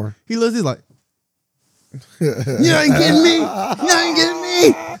Gilmore. He looks. He's like, you ain't getting me. You ain't getting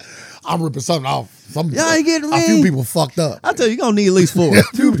me. I'm ripping something off. Y'all ain't getting me. A few people fucked up. I tell you, you're gonna need at least 4.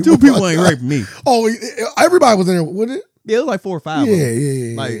 Two people ain't raping me. Oh, everybody was in there, wasn't it? Yeah, it was like 4 or 5.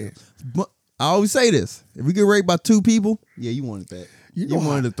 Yeah. Like, I always say this: if we get raped by 2 people, yeah, you wanted that. You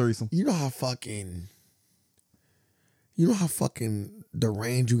wanted a threesome. You know how fucking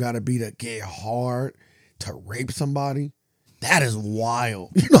deranged you gotta be to get hard to rape somebody? That is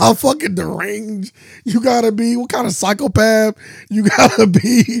wild. You know how fucking deranged you gotta be? What kind of psychopath you gotta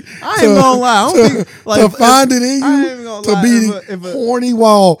be? I ain't gonna lie. I don't think, like, to find it in you to be horny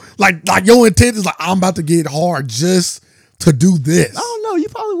while like your intent is like, I'm about to get hard just to do this. I don't know. You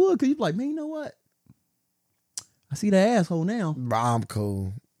probably would, because you'd be like, man, you know what? I see the asshole now. Bro, I'm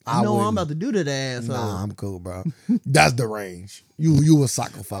cool. I know I'm about to do to the asshole. Nah, I'm cool, bro. That's the range. You a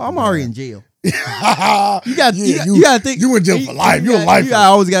psycho fucker. I'm already in jail. you gotta think you in jail for life. You a lifer. You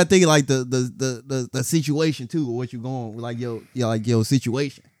always gotta think like the situation too, or what you going like your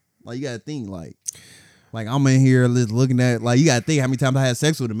situation. Like you gotta think like I'm in here looking at like you gotta think how many times I had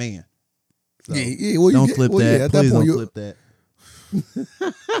sex with a man. So Well, don't flip that. Yeah, Please don't flip that.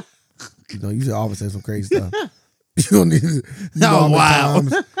 You should always say some crazy stuff. You don't need to. Wow.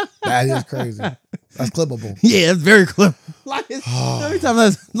 That is crazy. That's clippable. Yeah, that's very clippable. Like, every time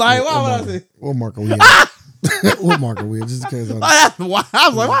that's like, why would I say? What mark are we at? What mark are we at? Just in case. I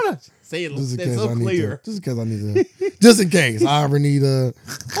was like, why not say it so clear? Just in case I need to. Just in case I ever need a.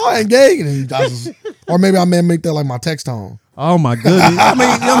 Oh, engage. Or maybe I may make that like my text tone. Oh my goodness. I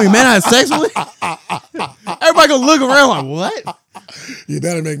mean, man, I had sex with it. Everybody gonna look around like, what? Yeah,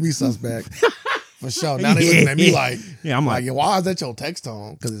 that'll make me suspect. For sure. Now they looking at me like, I'm like, why is that your text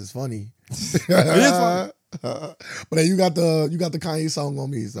tone? Because it's funny. It is funny. But then you got the Kanye song on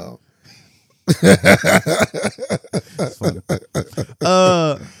me, so. That's funny.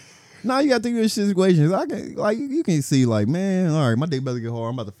 Now you gotta think of this situations. I can you can see like, man, all right, my dick better get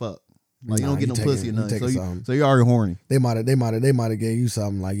hard. I'm about to fuck. Like you don't get no pussy or nothing. So you're already horny. They might have gave you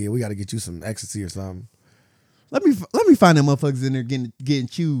something like, yeah, we got to get you some ecstasy or something. Let me find them motherfuckers in there getting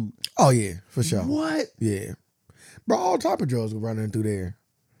chewed. Oh yeah, for sure. What? Yeah, bro, all type of drugs were running through there.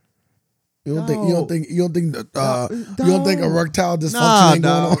 You don't think erectile dysfunction ain't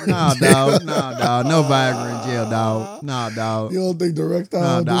going on? Nah, dog. No Viagra in jail, dog. Nah, dog. You don't think the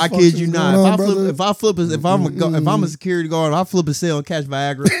erectile? Nah, I kid you not. If I'm a security guard, if I flip a cell and catch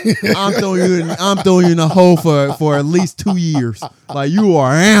Viagra, I'm throwing you in a hole for at least 2 years. Like you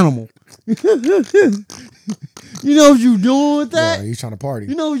are an animal. You know what you doing with that? Yeah, he's trying to party.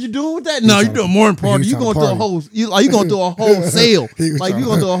 You know what you doing with that? No, you doing more than party. You going through a whole. You going through a whole sale. Like you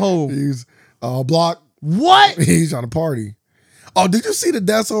going through a whole. He's block. What? He's trying to party. Oh, did you see the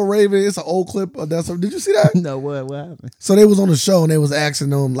Deso Raven? It's an old clip of Deso. Did you see that? No, what happened? So they was on the show and they was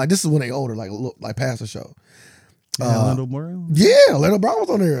asking them like, this is when they older, like past the show. Orlando Brown. Yeah, Orlando Brown was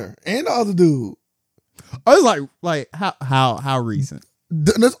on there, and the other dude. I was like how recent?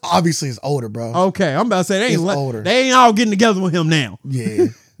 This obviously is older, bro. Okay, I'm about to say they ain't older. They ain't all getting together with him now. Yeah,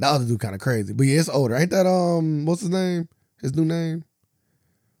 that other dude kind of crazy, but yeah, it's older. Ain't that what's his name? His new name?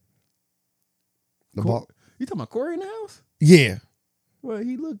 You talking about Corey in the house? Yeah. Well,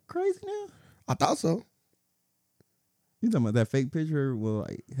 he look crazy now. I thought so. You talking about that fake picture with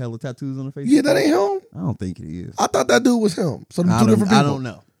like hella tattoos on the face? Yeah, that ain't him. I don't think it is. I thought that dude was him. So two different people. I don't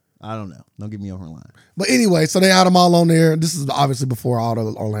know. Don't get me over the line. But anyway, so they had them all on there. This is obviously before all the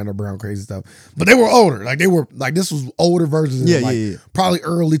Orlando Brown crazy stuff. But they were older. Like they were like this was older versions. Yeah. Probably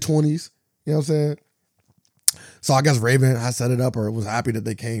early 20s. You know what I'm saying? So I guess Raven I set it up or was happy that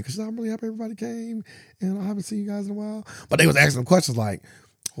they came because I'm really happy everybody came and I haven't seen you guys in a while. But they was asking them questions like,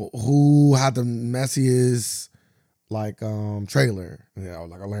 who had the messiest like trailer? You know,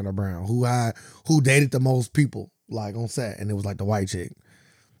 like Orlando Brown. Who dated the most people like on set? And it was like the white chick.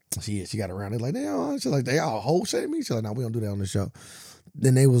 She got around. They're like, she's like, they all whole shit me. She's like, no, we don't do that on the show.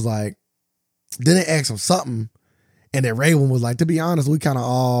 Then they was like, then they asked him something, and then Raven was like, to be honest, we kind of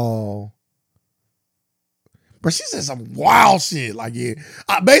all. But she said some wild shit. Like, yeah,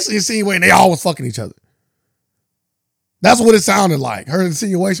 I basically insinuating they all was fucking each other. That's what it sounded like. Her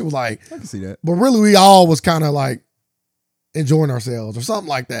insinuation was like, I can see that. But really, we all was kind of like enjoying ourselves or something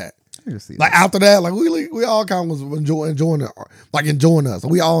like that. Like after that, like we all kind of was enjoying it, like enjoying us.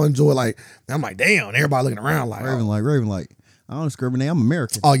 We all enjoy like I'm like, damn, everybody looking around like Raven like I don't discriminate. I'm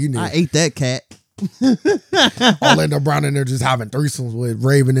American. Oh, you knew. I ate that cat. Orlando Brown in there just having threesomes with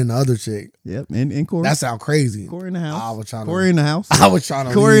Raven and the other chick. Yep, and Corey. That sound crazy. Corey in the house. I was trying Corey in the house. I was trying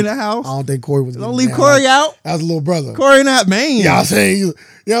to Corey leave. in the house. I don't think Corey was. Don't leave Corey out. That was a little brother. Corey in that man. Yeah, I'm saying you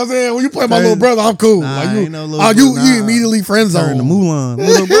know what I'm saying. When you play my little brother, I'm cool. Nah, like you immediately friend zone. Turn to Mulan.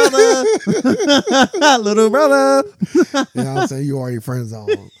 Little brother. Little brother. You know what I'm saying? You already friend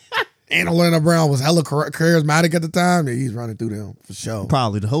zone. And Orlando Brown was hella charismatic at the time. Yeah, he's running through them for sure.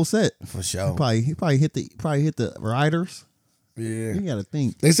 Probably the whole set. For sure. He probably hit the writers. Yeah. You gotta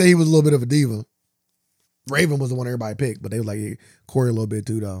think. They say he was a little bit of a diva. Raven was the one everybody picked, but they was like, yeah, Corey a little bit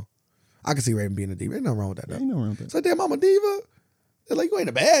too though. I can see Raven being a diva. Ain't nothing wrong with that though. Ain't nothing wrong with that. So damn, I'm a diva. They're like, you ain't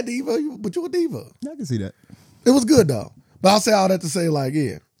a bad diva, but you a diva. I can see that. It was good though. But I'll say all that to say like,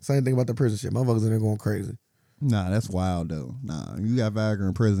 yeah, same thing about the prison shit. Motherfuckers in there going crazy. Nah, that's wild though. Nah, you got Viagra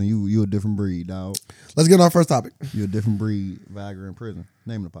in prison. You a different breed, dog. Let's get on our first topic. You a different breed. Viagra in prison.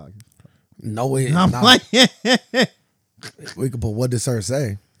 Name of the podcast. No way. I'm like, we could put what did Sir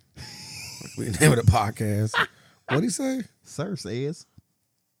say? We name of the podcast. What'd he say? Sir says.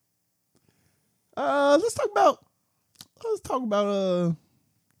 Let's talk about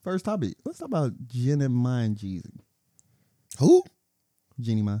first topic. Let's talk about Jenny Ma and Jeezy. Who?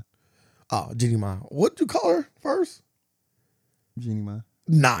 Jenny Ma. Oh, Jenny Ma. What'd you call her first? Jenny Ma.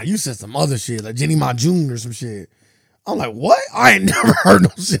 Nah, you said some other shit, like Jenny Ma June or some shit. I'm like, what? I ain't never heard no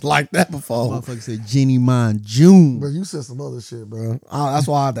shit like that before. Motherfucker said Jenny Ma June. Bro, you said some other shit, bro. That's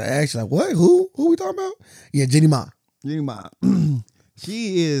why I had to ask you, like, what? Who we talking about? Yeah, Jenny Ma. Jenny Ma.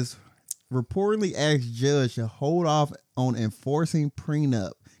 She is reportedly asked judge to hold off on enforcing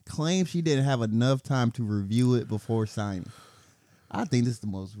prenup. Claims she didn't have enough time to review it before signing. I think this is the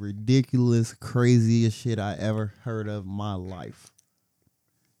most ridiculous, craziest shit I ever heard of in my life.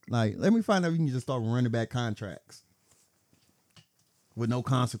 Like, let me find out if you can just start running back contracts with no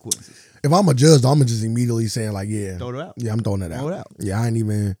consequences. If I'm a judge, I'm just immediately saying, like, yeah. Throw it out. Yeah, I'm throwing it out. Throw it out. Yeah,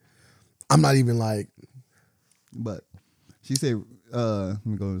 I'm not even like. But she said, let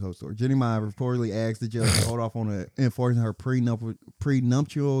me go to the whole story. Jenny Ma reportedly asked the judge to hold off on enforcing her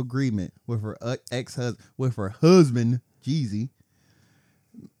prenuptial agreement with her husband, Jeezy.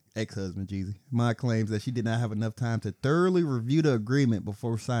 Ex-husband Jeezy. Ma claims that she did not have enough time to thoroughly review the agreement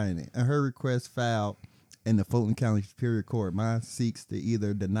before signing it. And her request filed in the Fulton County Superior Court. Ma seeks to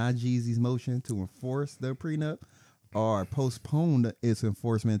either deny Jeezy's motion to enforce the prenup or postpone its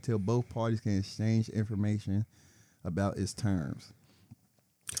enforcement until both parties can exchange information about its terms.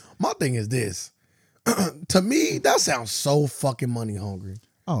 My thing is this. To me, that sounds so fucking money hungry.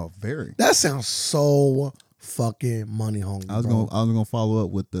 Oh, very. That sounds so fucking money hungry. I was gonna follow up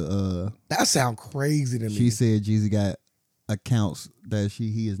with the that sound crazy to me. She said Jeezy got accounts that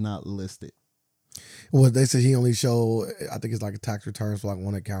he is not listed. Well, they said he only showed, I think it's like a tax returns for like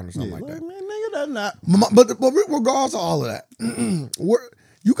one account or something like that. Man, nigga, that's not. But regardless of all of that,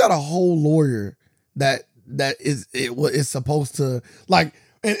 you got a whole lawyer that is supposed to like,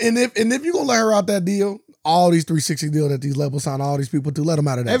 and if you gonna let her out that deal, all these 360 deal that these levels sign, all these people to let them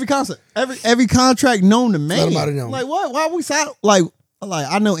out of that. Every contract known to man. Let them out of them. Like what? Why we sign? Like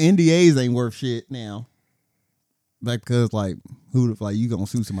I know NDAs ain't worth shit now. Like because like you gonna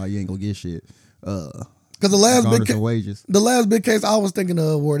sue somebody, you ain't gonna get shit. Because the last big case I was thinking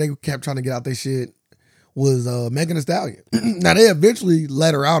of where they kept trying to get out their shit was Megan Thee Stallion. Now they eventually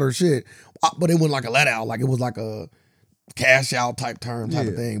let her out her shit, but it wasn't like a let out, like it was like a cash out type term type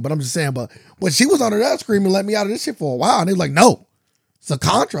of thing. But I'm just saying, but when she was under that screaming, let me out of this shit for a while, and they was like, no, it's a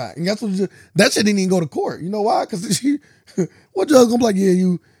contract, and that's what that shit didn't even go to court. You know why? Because she, what judge gonna be like, yeah,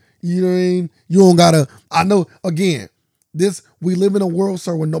 you know what I mean? You don't gotta. I know. Again, we live in a world,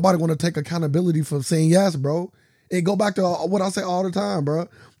 sir, where nobody want to take accountability for saying yes, bro. It go back to what I say all the time, bro.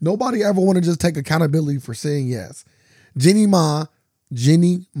 Nobody ever want to just take accountability for saying yes. Jenny Ma,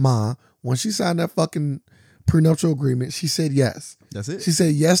 when she signed that fucking prenuptial agreement, she said yes. That's it. She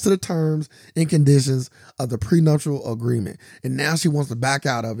said yes to the terms and conditions of the prenuptial agreement. And now she wants to back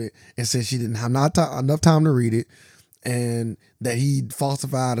out of it and said she didn't have enough time to read it and that he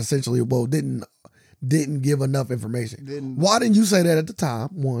falsified essentially, didn't give enough information. Why didn't you say that at the time,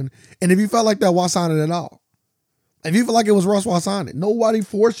 one? And if you felt like that, why sign it at all? If you feel like it was rush, why sign it? Nobody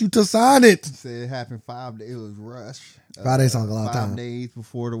forced you to sign it. Said it happened 5 days. It was rush. 5 days sounds a lot of time. 5 days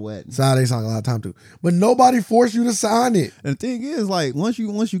before the wedding. 5 days sounds a lot of time too. But nobody forced you to sign it. And the thing is, like, once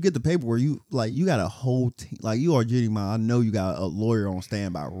you get the paperwork, you got a whole team. Like, you are Jenny Ma. I know you got a lawyer on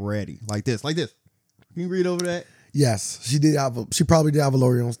standby ready. Like this. Can you read over that? Yes, she probably did have a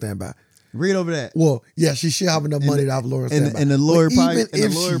lawyer on standby. Read over that. Well, yeah, she should have enough money to have a lawyer on standby. And the lawyer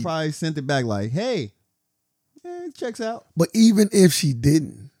probably sent it back like, hey, it checks out. But even if she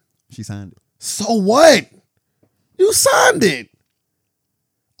didn't, she signed it. So what? You signed it.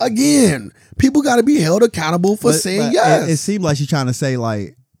 Again, people got to be held accountable for saying yes. It seemed like she's trying to say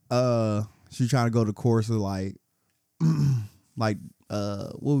like, she's trying to go the course of like, what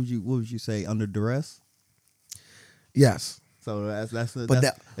would you say, under duress? Yes. So is that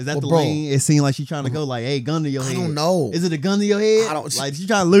the lane? It seemed like she's trying to go like, hey, gun to your head. I don't know. Is it a gun to your head? I don't. Like she's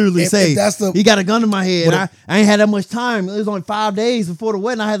trying to literally say, he got a gun to my head. I ain't had that much time. It was only 5 days before the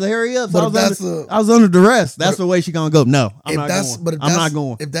wedding. I had to hurry up. So I was under duress. That's the way she gonna go. No, I'm not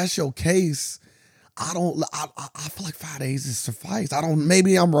going. If that's your case, I feel like 5 days is suffice.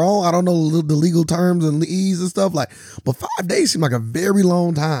 Maybe I'm wrong. I don't know the legal terms and legalese and stuff but 5 days seem like a very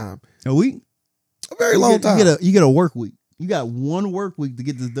long time. A week? A very long time. You get a work week. You got 1 work week to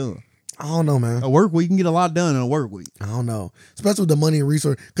get this done. I don't know, man. A work week, you can get a lot done in a work week. I don't know. Especially with the money and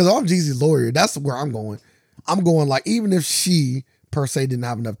resource. Because I'm Jeezy's lawyer. That's where I'm going. I'm going like, even if she per se didn't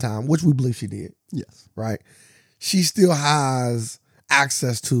have enough time, which we believe she did. Yes. Right? She still has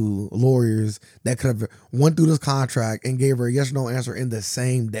access to lawyers that could have went through this contract and gave her a yes or no answer in the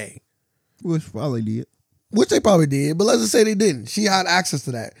same day. Which probably did. Which they probably did, but let's just say they didn't. She had access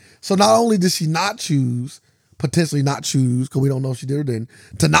to that. So not only did she potentially not choose, because we don't know if she did or didn't,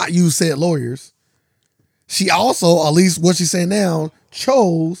 to not use said lawyers, she also, at least what she's saying now,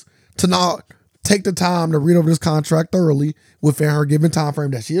 chose to not take the time to read over this contract thoroughly within her given time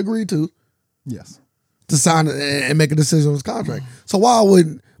frame that she agreed to. Yes. To sign it and make a decision on this contract. So why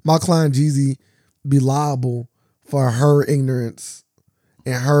would my client Jeezy be liable for her ignorance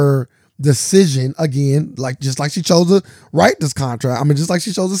and her decision, again, just like she chose to write this contract. I mean, just like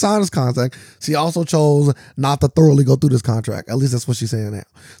she chose to sign this contract, she also chose not to thoroughly go through this contract. At least that's what she's saying now.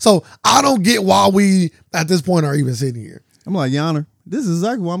 So I don't get why we, at this point, are even sitting here. I'm like, Your Honor, this is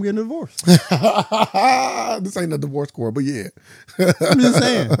exactly why I'm getting a divorce. This ain't a divorce court, but yeah. I'm just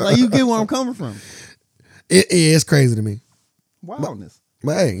saying. Like, you get where I'm coming from. It is crazy to me. Wildness.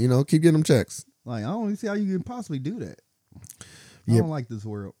 But hey, keep getting them checks. Like, I don't even see how you can possibly do that. I Yeah. don't like this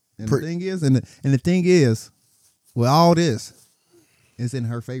world. And the thing is, with all this, it's in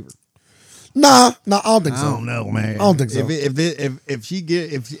her favor. Nah, I don't think so. I don't know, man. I don't think so. If she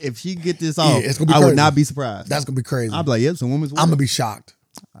get this off, it's gonna be I crazy. would not be surprised. That's gonna be crazy. I'd be like, yep, it's a woman's world. I'm gonna be shocked.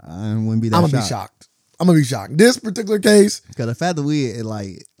 I wouldn't be that I'm gonna be shocked. This particular case, because the fact that we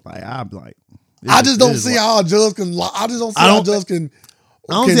I'd be like, I just don't see how a judge can. I just don't see how a judge can.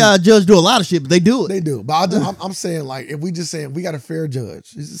 I don't see how a judge do a lot of shit, but they do it. They do, but I'm saying, like, if we just saying we got a fair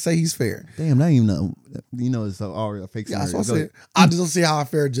judge, just say he's fair. Damn, that ain't even know, it's already a fake Yeah, scenario. that's what I said. I just don't see how a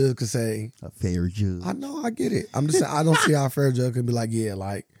fair judge could say A fair judge. I know, I get it. I'm just saying I don't see how a fair judge could be like, yeah,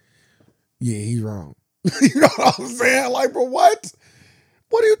 he's wrong. You know what I'm saying? Like, bro, what?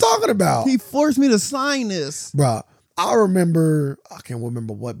 What are you talking about? He forced me to sign this. Bruh, I remember, I can't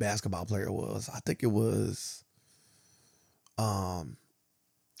remember what basketball player it was. I think it was, who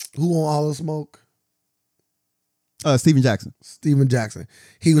on All the Smoke? Steven Jackson. Steven Jackson.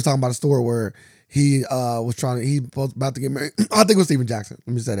 He was talking about a story where he was about to get married. I think it was Steven Jackson.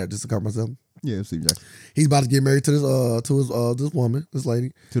 Let me say that just to cover myself. Yeah, Steven Jackson. He's about to get married to this woman, this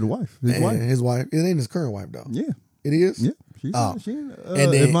lady. To the wife. His wife. It ain't his current wife though. Yeah. It is? Yeah. And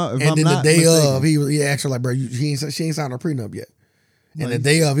then, if the day of, he asked her like, bro, she ain't signed her prenup yet. And the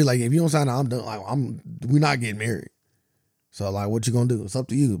day of, he like, if you don't sign it, I'm done. Like, we're not getting married. So like, what you gonna do? It's up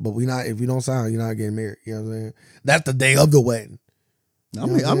to you. But if you don't sign, you're not getting married. You know what I'm saying? That's the day of the wedding.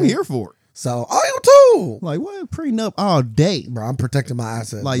 I'm here for it. So I am too. Like, what prenup all day, Bro, I'm protecting my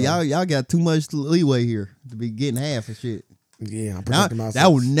assets. Like, bro. y'all got too much leeway here to be getting half of shit. Yeah, I'm protecting my assets.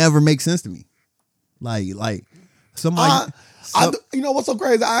 That would never make sense to me. Like somebody. You know what's so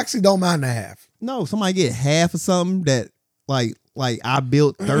crazy? I actually don't mind the half. No, somebody get half of something that like I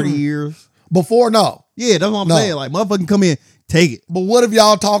built 30 years. Before, no. Yeah, that's what I'm saying. Like, motherfucking come in, take it. But what if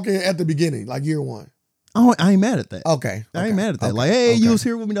y'all talking at the beginning, like year one? I ain't mad at that. Okay. I ain't mad at that. Okay. Like, hey, you was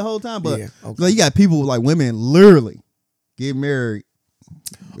here with me the whole time. But yeah, like, you got people, like women, literally get married.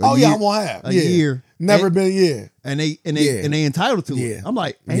 I'm gonna have a year. Never been, and they entitled to it. I'm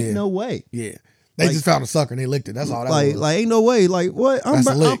like, ain't no way. Yeah. They just found a sucker and they licked it. That's all that was. Like, ain't no way. Like, what?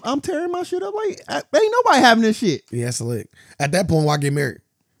 I'm tearing my shit up. Like, ain't nobody having this shit. Yeah, that's a lick. At that point, why get married?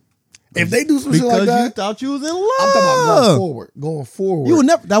 If they do some shit like that, because you thought you was in love. I'm talking about going forward. You will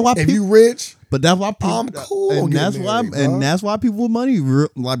never. That's why if you rich, but that's why people. I'm cool. And that's married, why. And that's why people with money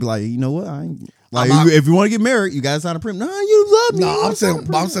like, you know what? I ain't. Like, not, if you want to get married, you gotta sign a prenup. Nah, you love me. No, I'm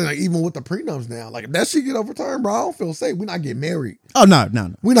saying like, even with the prenups now, like if that shit get overturned, bro, I don't feel safe. We're not getting married. Oh no.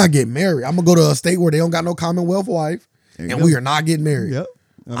 We're not getting married. I'm gonna go to a state where they don't got no Commonwealth wife, and we are not getting married. Yep.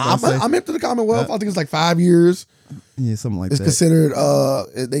 I'm hip to the Commonwealth. I think it's like 5 years. Yeah, something like it's that. It's considered.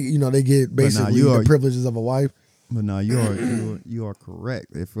 They get basically the privileges of a wife. But no, you are correct.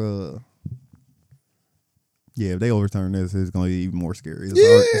 If they overturn this, it's gonna be even more scary.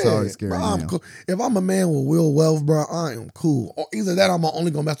 It's already scary. Bro, I'm cool. If I'm a man with real wealth, bro, I am cool. Or either that, or I'm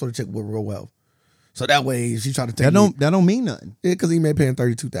only gonna mess with a chick with real wealth. So that way, if she try to take that don't mean nothing. Yeah, because he may paying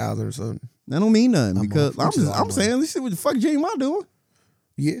 $32,000 or something. That don't mean nothing because I'm saying this shit. What the fuck Jeannie Ma doing?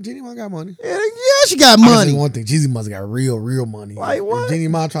 Yeah, Jeannie Ma got money. Yeah, she got money. One thing, Jeezy must have got real money. Like what? If Jeannie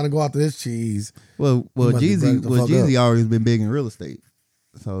Ma trying to go after this cheese. Well, Jeezy always been big in real estate,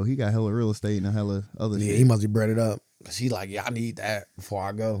 so he got hella real estate and a hella other shit. Yeah, he must be bred it up. She like, yeah, I need that before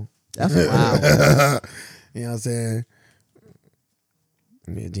I go. That's wild. You know what I'm saying?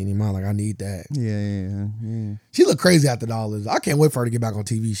 Yeah, Jeannie Ma, like, I need that. Yeah. She look crazy after all this. I can't wait for her to get back on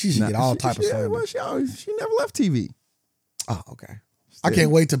TV. She should get all type of slander. Well, she never left TV. Oh, okay. I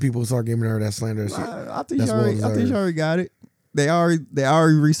can't wait till people start giving her that slander shit. I think she already got it. They already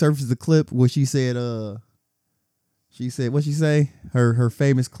resurfaced the clip where she said She said, what she say? Her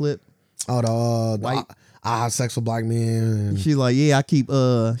famous clip. Oh, White. I have sex with black men. She's like, yeah, I keep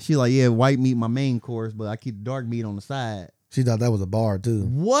she like, yeah, white meat my main course, but I keep dark meat on the side. She thought that was a bar too.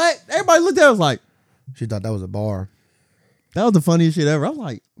 What? Everybody looked at her was like, she thought that was a bar. that was the funniest shit ever. I'm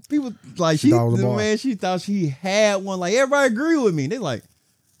like, people like She thought it was a bar. man, she thought she had one. Like everybody agree with me. They like,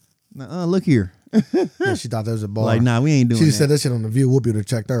 nah, look here. Yeah, she thought that was a bar. Like, nah, we ain't doing She that. just said that shit on The View. Whoopi would have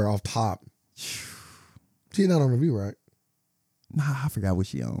checked her off top. She's not on The View, right? Nah, I forgot what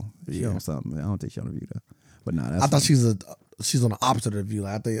she on. She Yeah. on something. I don't think she on the View though. But nah, that's I thought she's on the opposite of The View.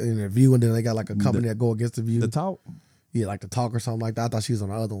 Like I think in The View, and then they got like a company that go against The View. the talk. Yeah, like The Talk or something like that. I thought she was on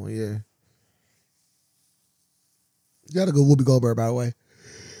the other one. Yeah. You got a good Whoopi Goldberg, by the way.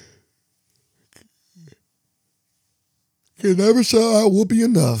 Can never shout out Whoopi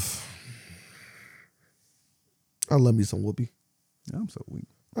enough. I love me some Whoopi. I'm so weak.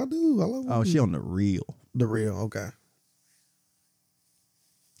 I do. I love Whoopi. Oh, she on the real. The Real. Okay.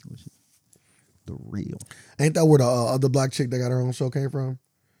 The real. Ain't that where the other black chick that got her own show came from?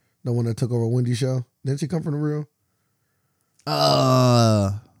 The one that took over Wendy's show? Didn't she come from The Real?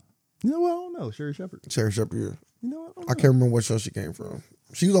 You know what? I don't know. Sherry Shepherd. Sherry Shepherd, yeah. You know what? I can't remember what show she came from.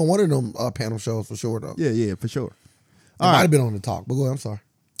 She was on one of them panel shows for sure, though. Yeah, for sure. It might have been on The Talk, but go ahead, I'm sorry.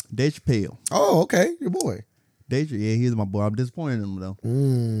 Dave Chappelle. Oh, okay. Your boy. Dave, yeah, he's my boy. I'm disappointed in him though.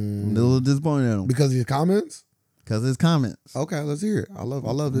 Mm. I'm a little disappointed in him Because of his comments? because of his comments. Okay, let's hear it. I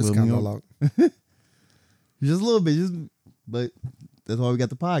love this Well, kind you of know- dialogue. Just a little bit, but that's why we got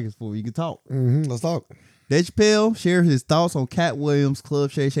the podcast for. You can talk. Let's talk. Dave Chappelle shared his thoughts on Cat Williams'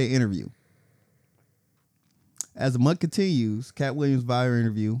 Club Shay Shay interview. As the month continues, Cat Williams' viral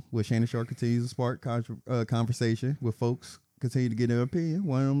interview with Shannon Sharp continues to spark conversation with folks continue to get their opinion.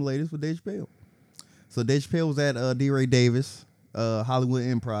 One of them latest with Dave Chappelle. So Dave Chappelle was at D. Ray Davis, Hollywood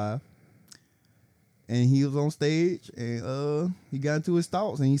Improv, and he was on stage and he got into his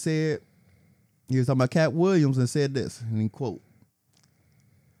thoughts and he said, he was talking about Cat Williams and said this, and he quote,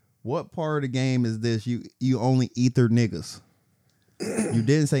 "What part of the game is this? You only ether niggas. You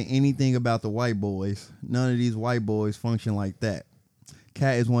didn't say anything about the white boys. None of these white boys function like that.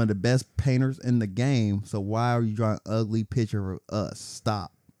 Cat is one of the best painters in the game, so why are you drawing an ugly picture of us?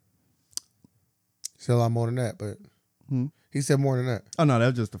 Stop." He said a lot more than that, but he said more than that. Oh no, that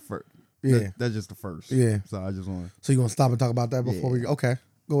was just the first. Yeah. That's just the first. Yeah. So I just want to. So you gonna stop and talk about that before we? Okay,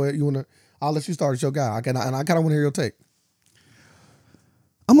 go ahead. You wanna? I'll let you start. It's your guy. I kind of want to hear your take.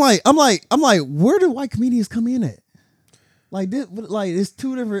 I'm like, where do white comedians come in at? Like this, like it's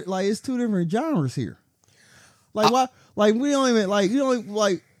two different genres here. Like why? Like we don't even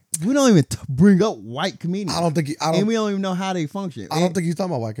bring up white comedians. I don't think. And we don't even know how they function. I don't think he's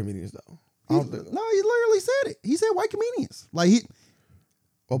talking about white comedians though. No, he literally said it. He said white comedians. Like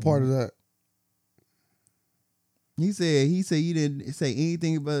What part of that? he said he didn't say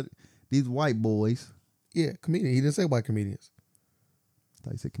anything about these white boys. Yeah, comedian. He didn't say white comedians. I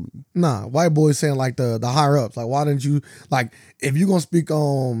thought he said comedian. Nah, white boys saying like the higher ups. Like, why didn't you like if you're gonna speak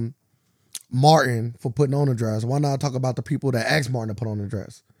on Martin for putting on a dress, why not talk about the people that asked Martin to put on a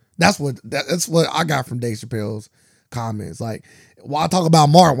dress? That's what I got from Dave Chappelle's comments. Like, why talk about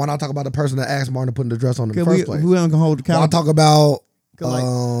Martin? Why not talk about the person that asked Martin to put the dress on in the first place? We don't hold the Why count. talk about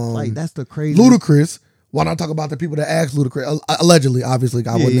Like that's the crazy. Ludacris? Why not talk about the people that asked Ludacris? Allegedly, obviously,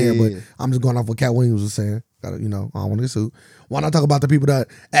 I wasn't there, but I'm just going off what Cat Williams was saying. I don't want to get sued. Why not talk about the people that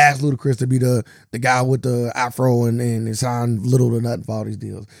asked Ludacris to be the guy with the afro and signed little to nothing for all these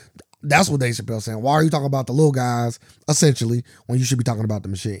deals? That's what Dave Chappelle's saying. Why are you talking about the little guys, essentially, when you should be talking about the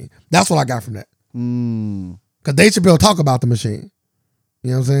machine? That's what I got from that. Because Dave Chappelle talk about the machine.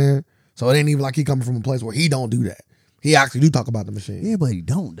 You know what I'm saying? So it ain't even like he coming from a place where he don't do that. He actually do talk about the machine. Yeah, but he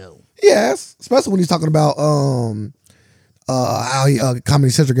don't though. Yes, especially when he's talking about how he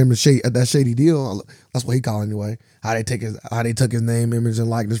Comedy Central gave him that shady deal. That's what he called it anyway. How they took his name, image, and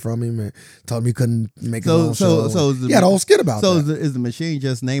likeness from him and told him he couldn't make his own show. He had a whole skit about that. So is the machine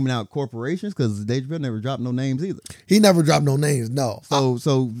just naming out corporations? Because Dave Chappelle never dropped no names either. He never dropped no names. No. So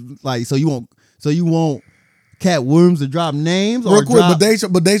you want Cat Williams to drop names? Real quick, but Dave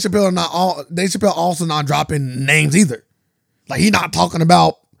Chappelle also not dropping names either. Like, he not talking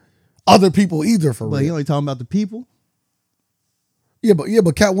about other people either for real. But he only talking about the people. Yeah,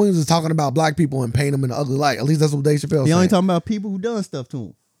 but Cat Williams is talking about black people and painting them in an ugly light. At least that's what Dave Chappelle. He only talking about people who done stuff to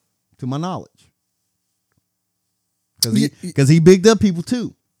him, to my knowledge. Because he bigged up people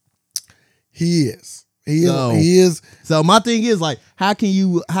too. He is. He is. So my thing is, like, how can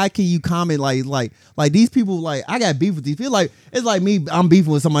you comment like these people, like, I got beef with these people. Like, it's like me, I'm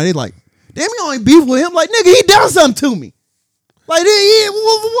beefing with somebody. They like, damn, you only beef with him. Like, nigga, he done something to me. Like,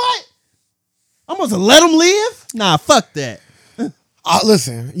 what? I'm supposed to let him live? Nah, fuck that.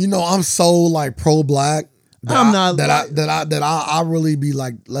 Listen, you know, I'm so like pro-black. I really be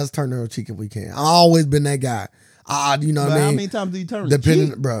like, let's turn the other cheek if we can. I always been that guy. You know what I mean? How many times do you turn the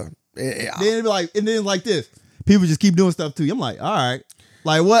cheek? Bro. Then it be like, and then like this, people just keep doing stuff to you. I'm like, all right,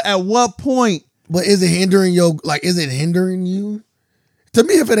 like what? At what point? But is it hindering your? Like, is it hindering you? To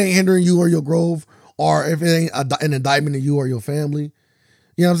me, if it ain't hindering you or your growth, or if it ain't an indictment of you or your family,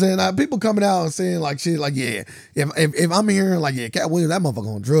 you know what I'm saying? Now, people coming out and saying like shit, like yeah, if I'm hearing like yeah, Cat Williams, that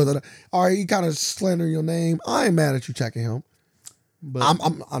motherfucker on drugs, all right, he kind of slandering your name. I ain't mad at you checking him. But I'm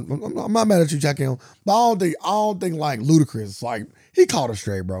not mad at you checking him. But I don't think like Ludacris, like he caught her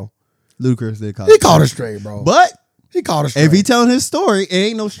straight, bro. Ludacris did caught her straight, bro. But he caught her straight. If he telling his story, it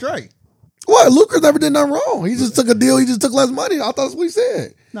ain't no straight. What? Ludacris never did nothing wrong. He just took a deal. He just took less money. I thought that's what he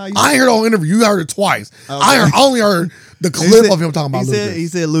said. No, I ain't heard the whole interview. You heard it twice. Okay. I only heard the clip of him talking about Ludacris. He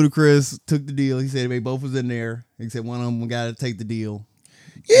said Ludacris took the deal. He said they both was in there. He said one of them got to take the deal.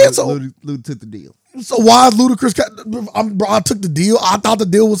 Yeah, Luda took the deal. So why is Ludacris? I took the deal. I thought the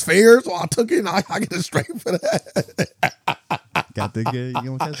deal was fair, so I took it. And I get it straight for that. Got the good.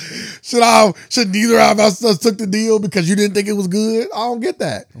 You know should neither of us took the deal because you didn't think it was good? I don't get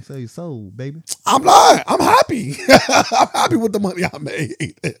that. Don't sell your soul, baby. I'm not. I'm happy. I'm happy with the money I made.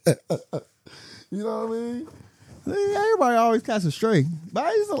 You know what I mean? Everybody always catch a stray, but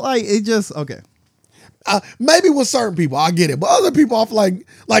it's like it just okay. Maybe with certain people, I get it, but other people, off like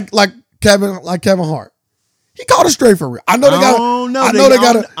Kevin Hart, he caught a straight for real. I know they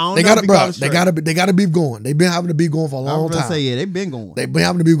got to beef going. They've been having to beef going for a long time. They've been going. They've been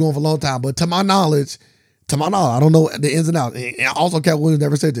having to beef going for a long time. But to my knowledge, I don't know the ins and outs. And also, Kevin Williams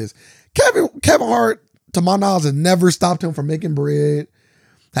never said this. Kevin Hart, to my knowledge, has never stopped him from making bread.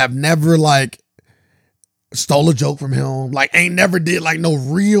 Have never like stole a joke from him. Like ain't never did like no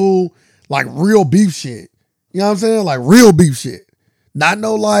real beef shit. You know what I'm saying? Like real beef shit. Not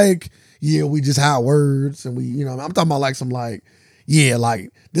no like, yeah, we just had words and we, you know, I'm talking about like some like, yeah, like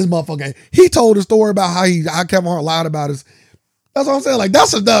this motherfucker. He told a story about how Kevin Hart lied about his. That's what I'm saying. Like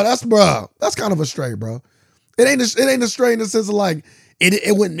that's kind of a stray, bro. It ain't a stray in the sense of like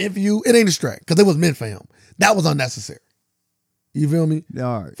it wasn't meant for you. It ain't a stray because it was meant for him. That was unnecessary. You feel me?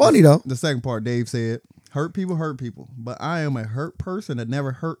 All right. Funny though. The second part, Dave said, hurt people, but I am a hurt person that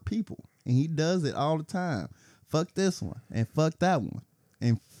never hurt people. And he does it all the time. Fuck this one and fuck that one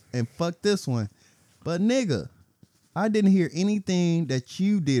and fuck this one. But nigga, I didn't hear anything that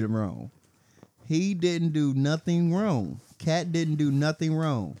you did wrong. He didn't do nothing wrong. Cat didn't do nothing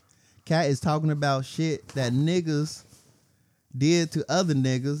wrong. Cat is talking about shit that niggas did to other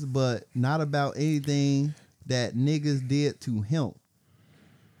niggas, but not about anything that niggas did to him.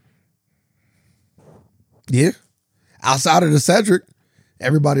 Yeah. Outside of the Cedric,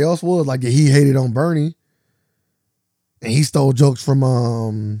 everybody else was like he hated on Bernie. And he stole jokes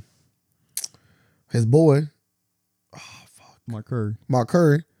from his boy. Oh fuck. Mark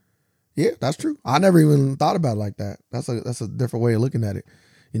Curry. Yeah, that's true. I never even thought about it like that. That's a different way of looking at it.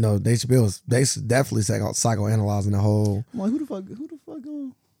 You know, Dave Chappelle was definitely psychoanalyzing the whole. I'm like, who the fuck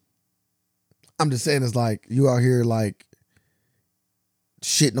I'm just saying it's like you out here like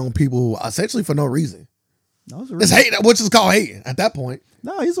shitting on people essentially for no reason. No, it's hate, which is called hating at that point.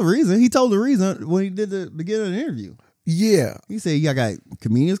 No, he's a reason. He told the reason when he did the beginning of the interview. Yeah. He said, "Yeah, I got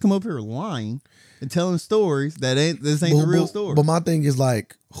comedians come up here lying and telling stories that ain't the real story." But my thing is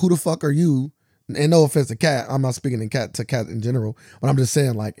like, who the fuck are you? And no offense to Cat, I'm not speaking to Cat in general, but I'm just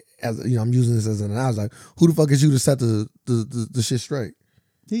saying like, as you know, I'm using this as an analogy. Like, who the fuck is you to set the shit straight?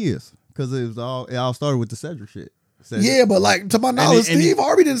 He is, because it all started with the Cedric shit. Yeah, but like to my knowledge, Steve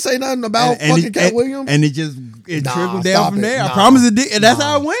Harvey didn't say nothing about fucking Cat Williams, and it trickled down from there. I promise it did, and that's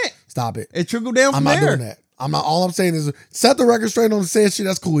how it went. Stop it. It trickled down from there. I'm not doing that. All I'm saying is set the record straight on the said shit.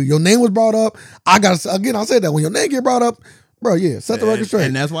 That's cool. Your name was brought up. I said that when your name get brought up, bro. Yeah, set the record straight.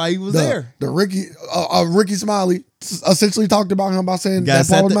 And that's why he was there. The Ricky Smiley essentially talked about him by saying that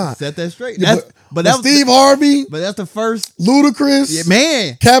part was mine. Set that straight. Yeah, but that was Steve Harvey. But that's the first Ludacris. Yeah,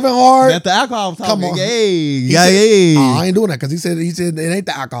 man. Kevin Hart. That's the alcohol talking. Come on. Hey. I ain't doing that because he said it ain't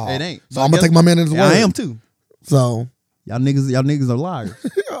the alcohol. It ain't. So I'm gonna take my man in his word. I am too. So y'all niggas are liars.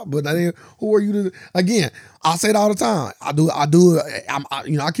 But who are you to? Again, I say it all the time. I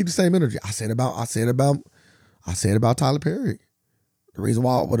keep the same energy. I said about Tyler Perry. The reason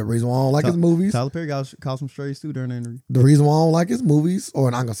why I don't like his movies. Tyler Perry called some strays too during the interview. The reason why I don't like his movies, or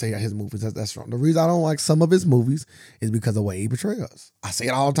I'm not gonna say his movies. That's wrong. The reason I don't like some of his movies is because of the way he portrays us. I say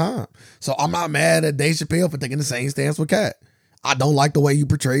it all the time. So I'm not mad at Dave Chappelle for taking the same stance with Cat. I don't like the way you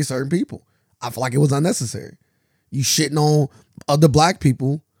portray certain people. I feel like it was unnecessary. You shitting on other black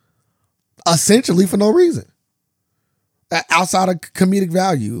people essentially for no reason. Outside of comedic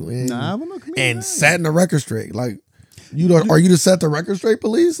value and, Nah, I don't know comedic and value. setting the record straight. Like, you don't, are you to set the record straight,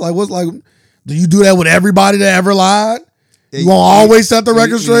 police? Like, what's like, do you do that with everybody that ever lied? You won't always set the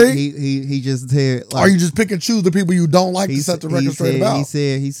record straight? He just said, Or you just pick and choose the people you don't like to set the record straight about?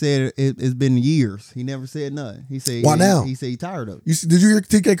 He said it's been years. He never said nothing. He said Why now? He said he tired of it. Did you hear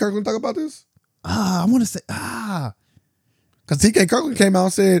TK Kirkland talk about this? I want to say Because TK Kirkland came out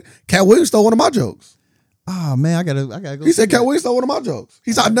and said Cat Williams stole one of my jokes. man, I gotta go. He said Cat Williams stole one of my jokes.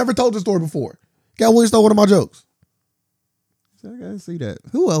 He said, I've never told this story before. Cat Williams stole one of my jokes. I gotta see that.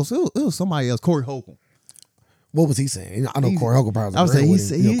 Who else? It was somebody else. Corey Holcomb. What was he saying? I know Corey Holcomb probably. I was saying he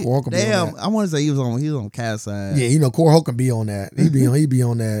said Corey Holcomb. Damn, I want to say he was on Cat's side. Yeah, Corey Holcomb be on that. He be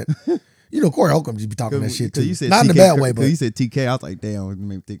on that. Corey Holcomb just be talking that shit too. You said not TK, in a bad way, but you said TK. I was like, damn, it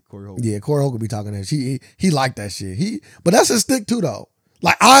made me think Corey Holcomb. Yeah, Corey Holcomb be talking that shit. He liked that shit. But that's his stick too, though.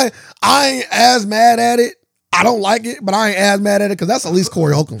 Like I ain't as mad at it. I don't like it, but I ain't as mad at it because that's at least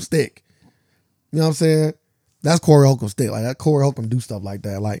Corey Holcomb's stick. You know what I'm saying? That's Corey Holcomb's stick. Like that Corey Holcomb do stuff like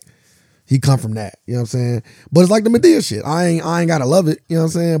that. Like he come from that. You know what I'm saying? But it's like the Madea shit. I ain't gotta love it. You know what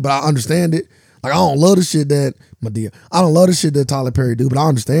I'm saying? But I understand it. Like I don't love the shit that Madea. I don't love the shit that Tyler Perry do, but I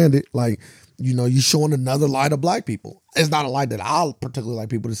understand it. Like, you showing another light of black people. It's not a light that I particularly like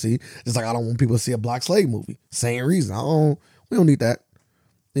people to see. It's like I don't want people to see a black slave movie. Same reason. We don't need that.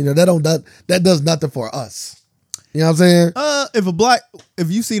 That does nothing for us. You know what I'm saying?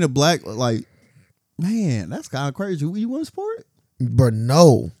 If you seen a black, like, man, that's kind of crazy. You want to support it? But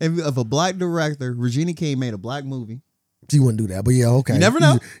no. If a black director, Regina King, made a black movie, she wouldn't do that. But yeah, okay. You never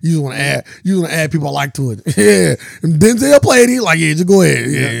know. You just want to add. You want to add people I like to it. Yeah, and Denzel played it. Like, yeah, just go ahead.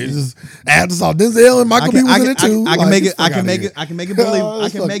 Yeah, just add this all. Denzel and Michael B was in it too. I can make it believable. I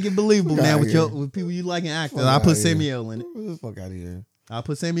can make it believable now with people you like and actors. I put Samuel in it. Get the fuck out of here. I'll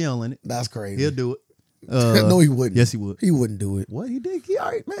put Samuel in it. That's crazy. He'll do it. No, he wouldn't. Yes, he would. He wouldn't do it. What he did? He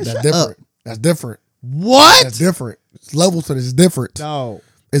already, man. That's shut different. up. That's different. What? That's different. It's levels to this. It's different. No,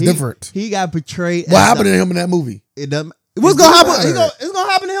 it's different. He got portrayed. What happened to him in that movie? It doesn't. What's gonna happen? It's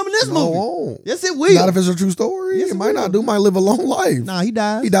gonna happen to him in this movie. Won't. Yes, it will. Not if it's a true story. Yes, it might not do. Might live a long life. Nah, he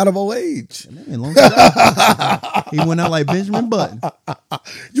died. He died of old age. He went out like Benjamin Button.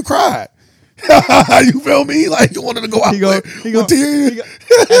 You cried. You feel me? Like you wanted to go out with tears.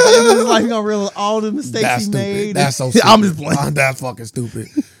 At the end of his life, he gonna realize all the mistakes he made. That's so stupid. I'm just playing. That's fucking stupid.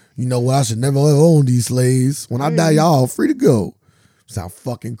 You know what? I should never ever own these slaves. When I die, y'all free to go. Sound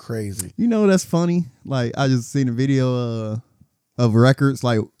fucking crazy. You know that's funny? Like I just seen a video of records.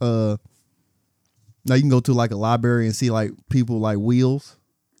 Like now you can go to like a library and see like people like wheels,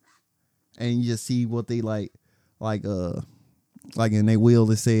 and you just see what they like in their wheel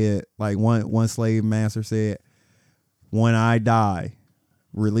it said like one slave master said, "When I die,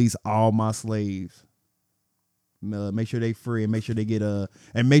 release all my slaves. Make sure they free and make sure they get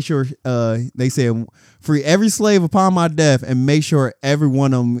and make sure they said free every slave upon my death and make sure every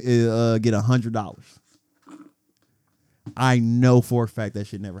one of them get $100." I know for a fact that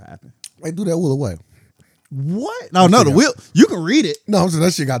shit never happened. They do that will away. What? No, the will. You can read it. No, so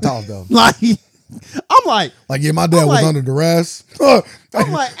that shit got tossed though. I'm like, yeah, my dad was under duress. I'm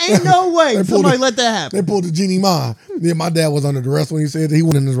like, ain't no way somebody let that happen. They pulled the genie mind. Yeah, my dad was under duress when he said that he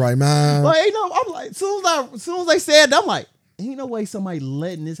wasn't in his right mind. Like, ain't no. I'm like, as soon as they said that, I'm like, ain't no way somebody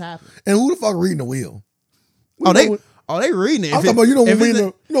letting this happen. And who the fuck reading the will? They reading it. I'm talking about when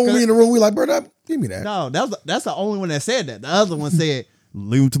we in the room, we like, bro, give me that. No, that's the only one that said that. The other one said,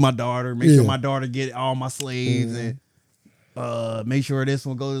 leave them to my daughter. Make sure my daughter get all my slaves and. Make sure this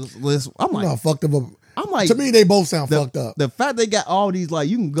one goes to this list. I'm like, fucked up. I'm like, to me, they both sound fucked up. The fact they got all these, like,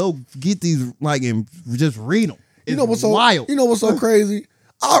 you can go get these, like, and just read them. You know what's so wild? You know what's so crazy?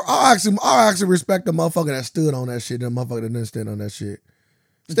 I actually respect the motherfucker that stood on that shit. And the motherfucker that didn't stand on that shit.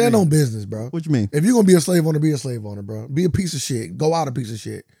 Stand on business, bro. What you mean? If you're gonna be a slave owner, be a slave owner, bro. Be a piece of shit. Go out a piece of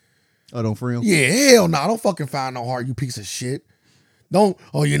shit. Oh, don't free them? Yeah, hell no. Don't fucking find no heart, you piece of shit. Don't.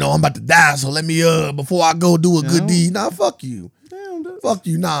 Oh, I'm about to die, so let me before I go do a good deed. Nah, fuck you. Fuck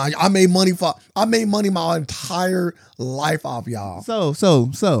you, nah. I made money my entire life off y'all.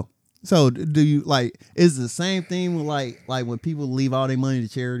 So do you like? Is the same thing with like when people leave all their money to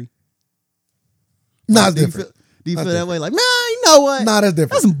charity? Nah, it's different. Do you feel that way? Like, nah, you know what? Nah, that's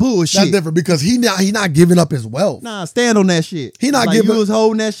different. That's some bullshit. That's different because he not giving up his wealth. Nah, stand on that shit. He not like giving. You was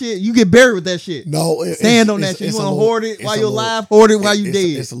holding that shit. You get buried with that shit. No, stand on that shit. You want to hoard it while you're alive. Hoard it while you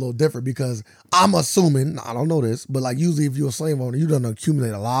dead. It's a little different because I'm assuming, I don't know this, but like usually if you're a slave owner, you don't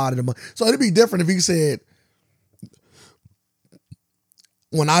accumulate a lot of the money. So it'd be different if he said,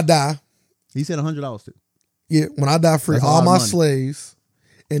 when I die. He said $100 too. Yeah, when I die free, all my slaves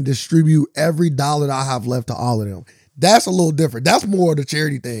and distribute every dollar that I have left to all of them. That's a little different. That's more the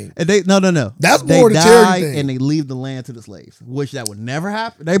charity thing. And they no. That's they more the die charity thing. and they leave the land to the slaves, which that would never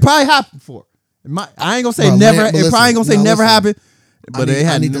happen. They probably happened before. I ain't gonna say Bro, never. land, It probably ain't gonna say never listen. happened. But they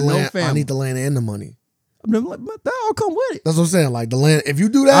had the no land. family. I need the land and the money. But that all come with it. That's what I'm saying. Like the land. If you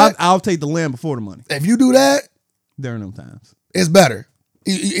do that, I'll take the land before the money if you do that, during them times. it's better.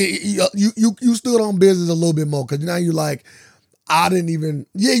 You stood on business a little bit more because now you like, I didn't even.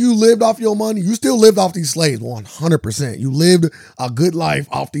 Yeah, you lived off your money. You still lived off these slaves 100%. You lived a good life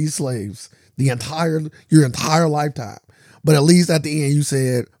off these slaves your entire lifetime. But at least at the end, you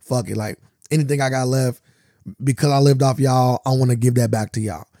said, "Fuck it." Like anything I got left because I lived off y'all, I want to give that back to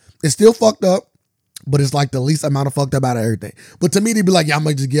y'all. It's still fucked up, but it's like the least amount of fucked up out of everything. But to me, they'd be like, "Y'all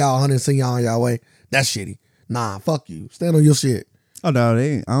might just get y'all 100 and send y'all on y'all way." That's shitty. Nah, fuck you. Stand on your shit. Oh no,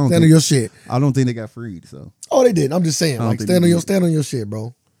 they ain't. Stand on your shit. I don't think they got freed. So Oh, they did. I'm just saying, like stand on your shit,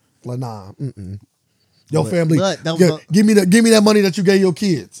 bro. Like nah, your family. Give me that money that you gave your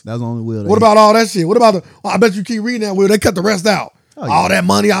kids. That's the only will. What about all that shit? What about I bet you keep reading that will. They cut the rest out. Oh, yeah. All that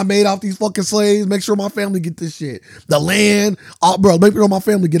money I made off these fucking slaves. Make sure my family get this shit. The land, bro. Make sure my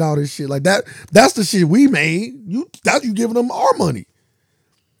family get all this shit. Like that. That's the shit we made. You giving them our money,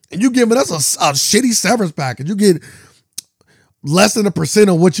 and you giving us a shitty severance package. You get less than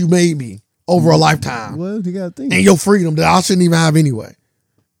 1% of what you made me over a lifetime. Well, you gotta think. And your freedom that I shouldn't even have anyway.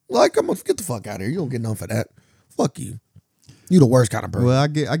 Like, come on, get the fuck out of here. You don't get nothing for that. Fuck you. You the worst kind of person. Well, I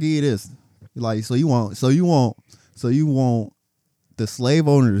give you this. Like, so you want the slave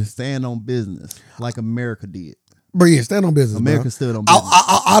owner to stand on business like America did. But yeah, stand on business. America bro. stood on business.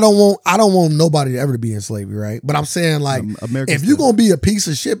 I don't want nobody to ever be in slavery, right? But I'm saying like, America if you're gonna be a piece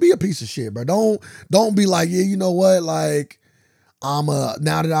of shit, be a piece of shit, bro. Don't be like, yeah, you know what? Like, now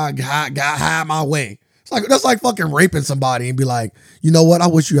that I got had my way. It's like that's like fucking raping somebody and be like, you know what? I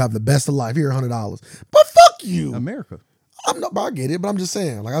wish you have the best of life. Here, $100. But fuck you, America. I'm not. Bro, I get it, but I'm just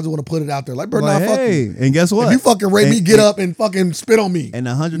saying. Like, I just want to put it out there. Like, bro, Like, nah, fuck you. and guess what? If you fucking rape me, get up and fucking spit on me. And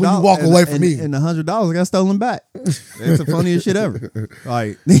 $100 when you walk away from me. And $100 got stolen back. That's the funniest shit ever.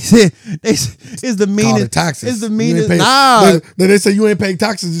 Like they said, it's the meanest. Taxes. It's the meanest. They say you ain't paying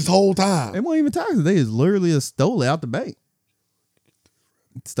taxes this whole time. They weren't even taxes. They just literally just stole it out the bank.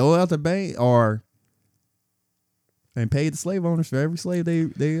 Stole it out the bank, and paid the slave owners for every slave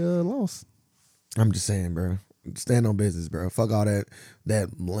they lost. I'm just saying, bro. Stand on business, bro. Fuck all that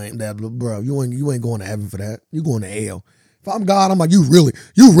bro. You ain't going to heaven for that. You going to hell. If I'm God, I'm like, you really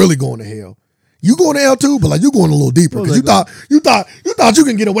going to hell. You going to hell too, but like you going a little deeper because you thought you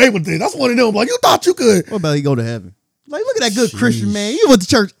can get away with it. That's one of them. Like you thought you could. What about you go to heaven? Like look at that good Christian man. You went to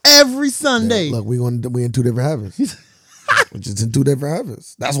church every Sunday. Yeah, look, we in two different heavens. We're just in two different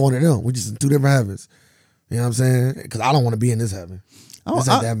heavens. That's one of them. We're just in two different heavens. You know what I'm saying? Because I don't want to be in this heaven. This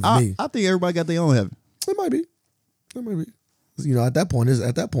ain't the heaven for me. I think everybody got their own heaven. It might be. You know, at that point,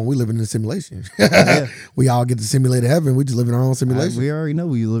 we live in a simulation. Yeah. We all get to simulate heaven. We just live in our own simulation. We already know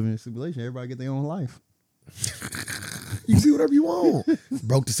we live in a simulation. Everybody get their own life. You can see whatever you want.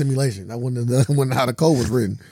 Broke the simulation. That wasn't how the code was written.